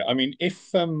fascinating area. I mean,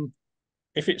 if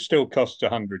it still costs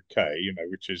 100K,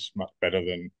 which is much better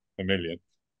than a million,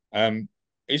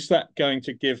 is that going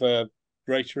to give a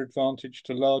greater advantage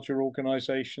to larger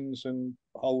organizations and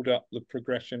hold up the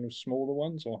progression of smaller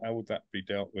ones, or how would that be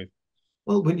dealt with?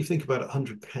 Well, when you think about it,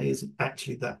 100K isn't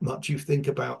actually that much. You think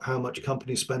about how much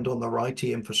companies spend on their IT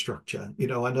infrastructure. I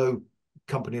know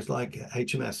companies like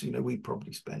HMS, we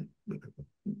probably spend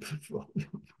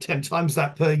 10 times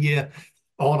that per year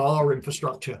on our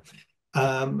infrastructure,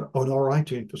 on our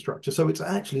IT infrastructure. So it's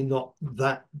actually not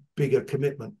that big a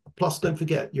commitment. Plus, don't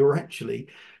forget, you're actually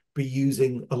be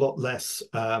using a lot less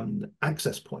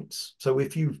access points. So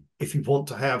if you want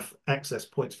to have access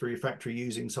points for your factory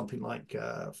using something like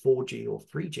 4G or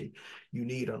 3G, you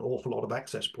need an awful lot of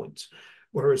access points.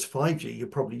 Whereas 5G, you're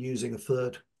probably using a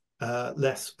third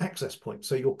less access points.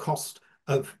 So your cost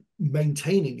of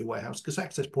maintaining your warehouse, because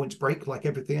access points break like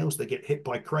everything else, they get hit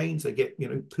by cranes, they get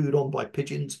pooed on by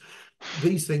pigeons.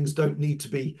 These things don't need to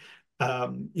be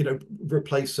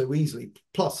replaced so easily.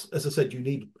 Plus, as I said, you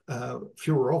need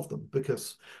fewer of them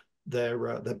because their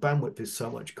bandwidth is so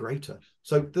much greater.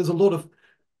 So there's a lot of,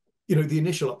 the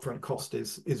initial upfront cost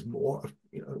is more,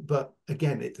 but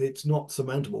again, it's not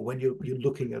surmountable when you're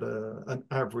looking at an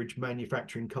average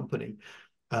manufacturing company.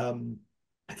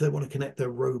 If they want to connect their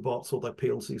robots or their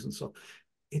PLCs and stuff,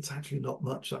 it's actually not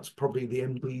much. That's probably the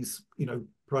MD's,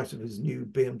 price of his new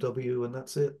BMW, and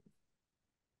that's it.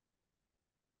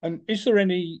 And is there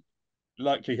any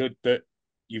likelihood that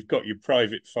you've got your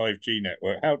private 5G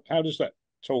network? How does that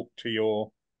talk to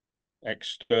your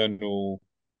external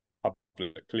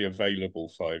publicly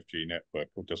available 5G network,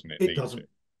 or doesn't it need doesn't. to?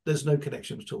 There's no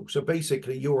connection at all. So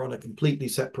basically, you're on a completely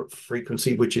separate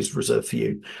frequency, which is reserved for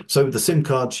you. So the SIM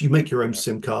cards, you make your own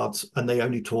SIM cards, and they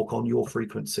only talk on your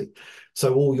frequency.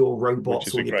 So all your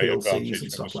robots, all your PLCs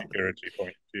and stuff like that. Security point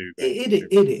of view.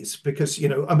 It is because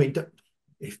I mean,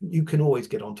 if you can always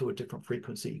get onto a different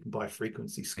frequency, you can buy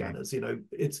frequency scanners.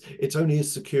 It's only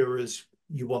as secure as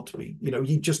you want to be.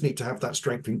 You just need to have that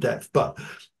strength in depth. But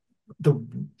the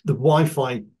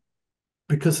Wi-Fi,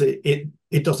 because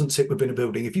it doesn't sit within a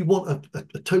building. If you want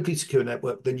a totally secure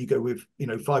network, then you go with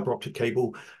fiber optic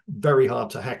cable, very hard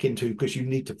to hack into because you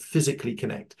need to physically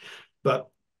connect. But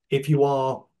if you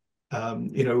are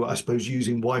I suppose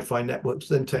using Wi-Fi networks,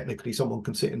 then technically someone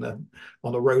can sit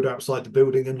on the road outside the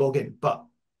building and log in. But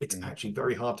it's actually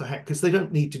very hard to hack because they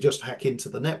don't need to just hack into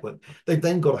the network. They've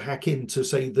then got to hack into,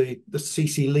 say, the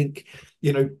CC Link,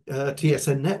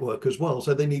 TSN network as well.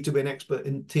 So they need to be an expert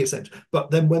in TSN.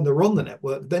 But then when they're on the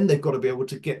network, then they've got to be able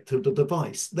to get to the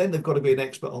device. Then they've got to be an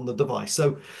expert on the device.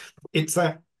 So it's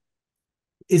that,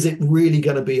 is it really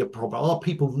going to be a problem? Are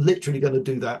people literally going to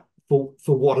do that for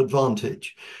what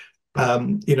advantage?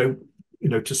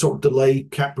 To sort of delay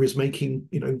Cadbury's making,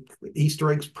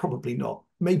 Easter eggs? Probably not.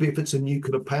 Maybe if it's a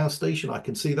nuclear power station, I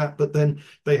can see that. But then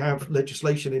they have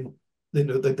legislation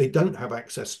that they don't have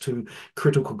access to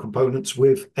critical components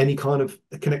with any kind of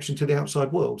connection to the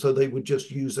outside world. So they would just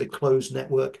use a closed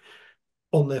network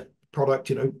on their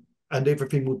product, and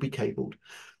everything would be cabled.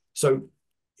 So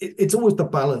it's always the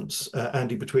balance,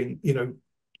 Andy, between,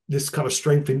 this kind of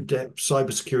strength in depth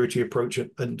cybersecurity approach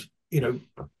and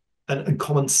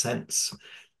common sense.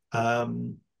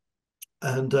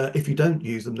 If you don't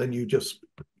use them, then you're just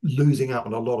losing out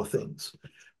on a lot of things.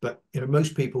 But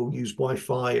most people use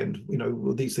Wi-Fi and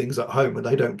these things at home, and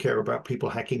they don't care about people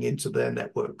hacking into their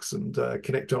networks and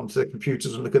connect onto their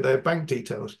computers and look at their bank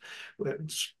details.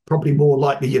 It's probably more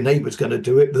likely your neighbour's going to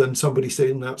do it than somebody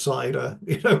sitting outside a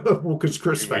Walker's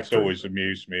Crisp factory. It's always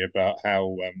amused me about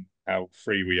how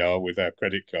free we are with our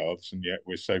credit cards, and yet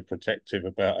we're so protective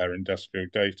about our industrial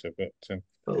data. But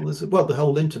well, the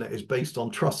whole internet is based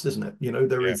on trust, isn't it?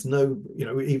 There is no,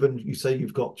 even you say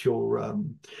you've got your,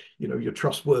 your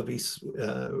trustworthy,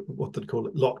 what they call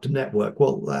it, locked network.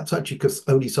 Well, that's actually because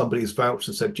only somebody has vouched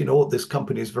and said, what, this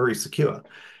company is very secure.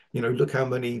 Look how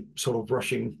many sort of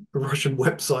Russian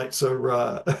websites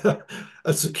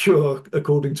are secure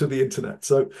according to the internet.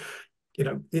 So,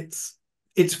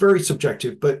 it's very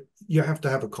subjective, but you have to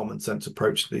have a common sense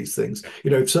approach to these things.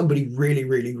 If somebody really,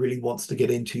 really, really wants to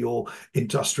get into your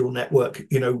industrial network,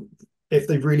 if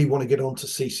they really want to get onto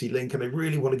CC Link and they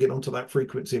really want to get onto that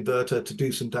frequency inverter to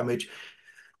do some damage,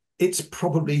 it's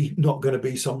probably not going to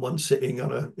be someone sitting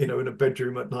on in a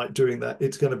bedroom at night doing that.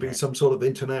 It's going to be some sort of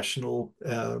international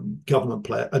government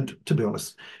player. And to be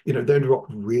honest, they're not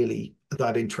really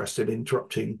that interested in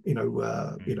interrupting,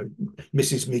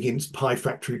 Mrs. Miggin's pie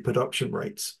factory production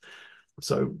rates.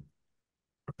 So,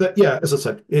 but yeah, as I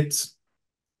said, it's,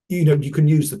 you can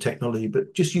use the technology,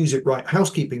 but just use it right.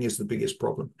 Housekeeping is the biggest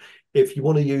problem. If you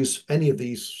want to use any of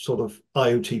these sort of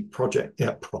IoT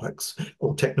products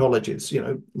or technologies,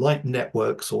 like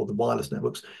networks or the wireless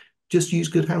networks, just use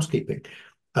good housekeeping.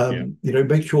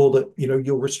 Make sure that,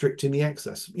 you're restricting the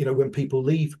access. When people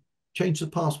leave, change the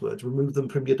passwords, remove them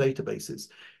from your databases.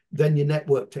 then your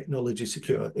network technology is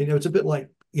secure. It's a bit like,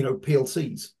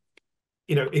 PLCs.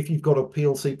 If you've got a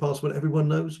PLC password everyone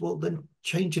knows, well, then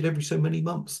change it every so many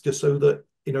months, just so that,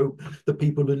 the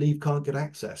people who leave can't get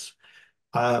access.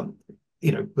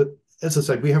 But as I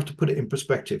say, we have to put it in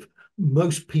perspective.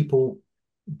 Most people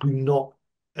do not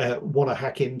want to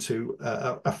hack into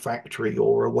a factory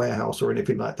or a warehouse or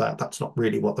anything like that. That's not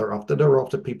really what they're after. They're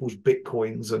after people's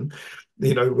bitcoins and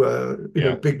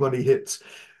big money hits.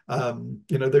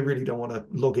 They really don't want to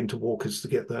log into Walker's to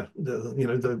get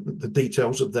the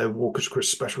details of their Walker's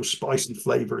Crisp special spicy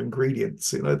flavor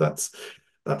ingredients.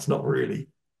 That's not really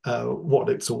what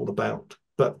it's all about.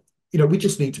 But we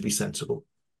just need to be sensible.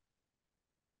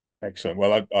 Excellent.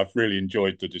 Well, I've really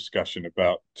enjoyed the discussion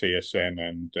about TSN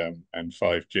and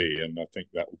 5G, and I think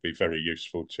that will be very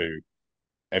useful to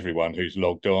everyone who's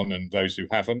logged on, and those who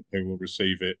haven't, who will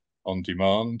receive it on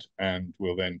demand, and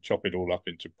we'll then chop it all up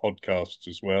into podcasts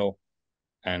as well,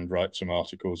 and write some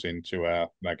articles into our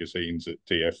magazines at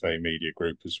DFA Media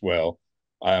Group as well.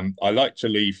 I like to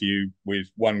leave you with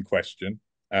one question,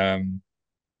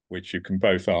 which you can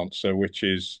both answer, which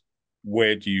is,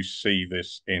 where do you see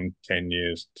this in 10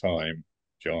 years' time,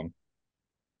 John?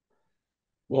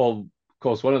 Well, of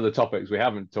course, one of the topics we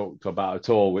haven't talked about at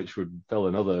all, which would fill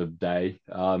another day,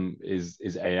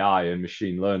 is AI and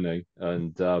machine learning.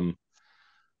 And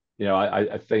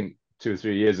I think 2 or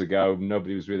 3 years ago,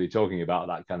 nobody was really talking about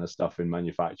that kind of stuff in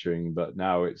manufacturing, but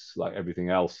now it's like everything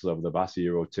else over the past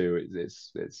year or two.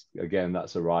 It's again,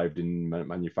 that's arrived in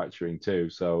manufacturing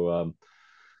too. So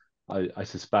I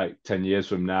suspect 10 years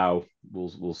from now,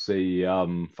 we'll see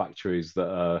factories that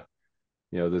are,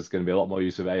 there's going to be a lot more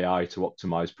use of AI to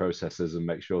optimize processes and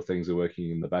make sure things are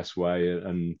working in the best way.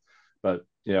 But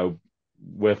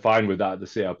we're fine with that at the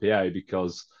CRPA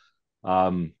because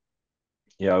the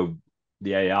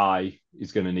AI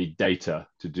is going to need data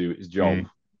to do its job,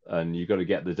 and you've got to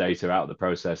get the data out of the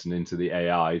process and into the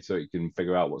AI so it can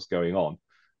figure out what's going on.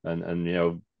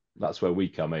 And that's where we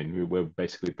come in. We're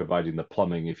basically providing the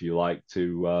plumbing, if you like,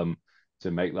 to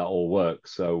make that all work.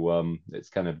 So it's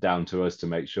kind of down to us to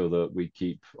make sure that we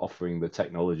keep offering the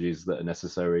technologies that are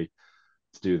necessary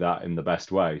to do that in the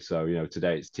best way. So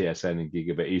today it's TSN and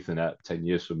gigabit Ethernet. 10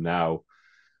 years from now,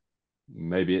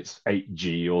 maybe it's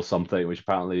 8G or something, which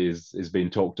apparently is being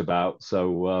talked about.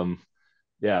 So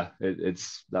I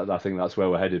think that's where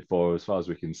we're headed for, as far as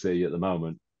we can see at the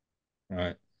moment.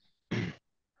 Right.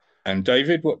 And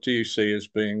David, what do you see as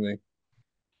being the?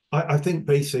 I think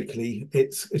basically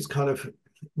it's kind of,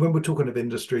 when we're talking of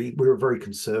industry, we're a very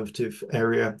conservative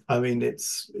area. I mean,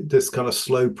 it's this kind of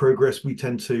slow progress. We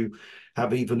tend to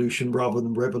have evolution rather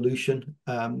than revolution.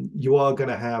 You are going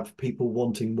to have people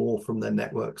wanting more from their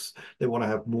networks. They want to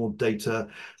have more data.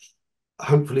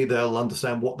 Hopefully they'll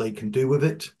understand what they can do with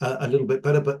it a little bit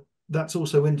better, but that's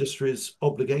also industry's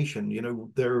obligation.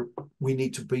 We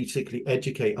need to basically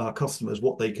educate our customers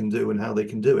what they can do and how they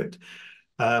can do it.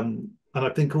 And I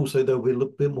think also there'll be a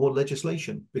little bit more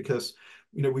legislation, because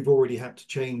we've already had to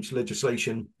change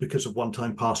legislation because of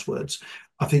one-time passwords.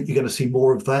 I think you're going to see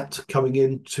more of that coming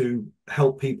in to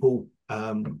help people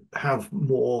have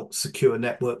more secure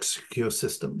networks, secure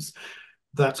systems.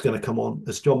 That's going to come on.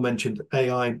 As John mentioned,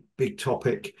 AI, big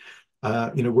topic.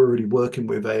 We're already working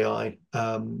with AI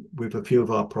with a few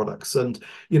of our products, and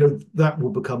that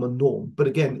will become a norm. But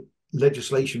again,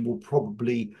 legislation will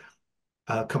probably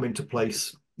come into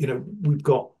place. We've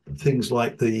got things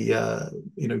like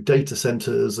the data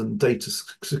centers and data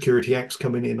security acts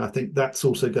coming in. I think that's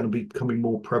also going to be becoming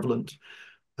more prevalent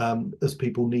as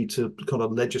people need to kind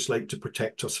of legislate to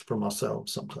protect us from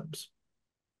ourselves sometimes.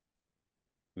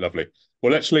 Lovely.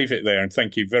 Well, let's leave it there, and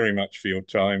thank you very much for your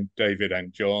time, David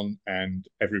and John, and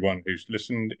everyone who's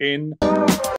listened in.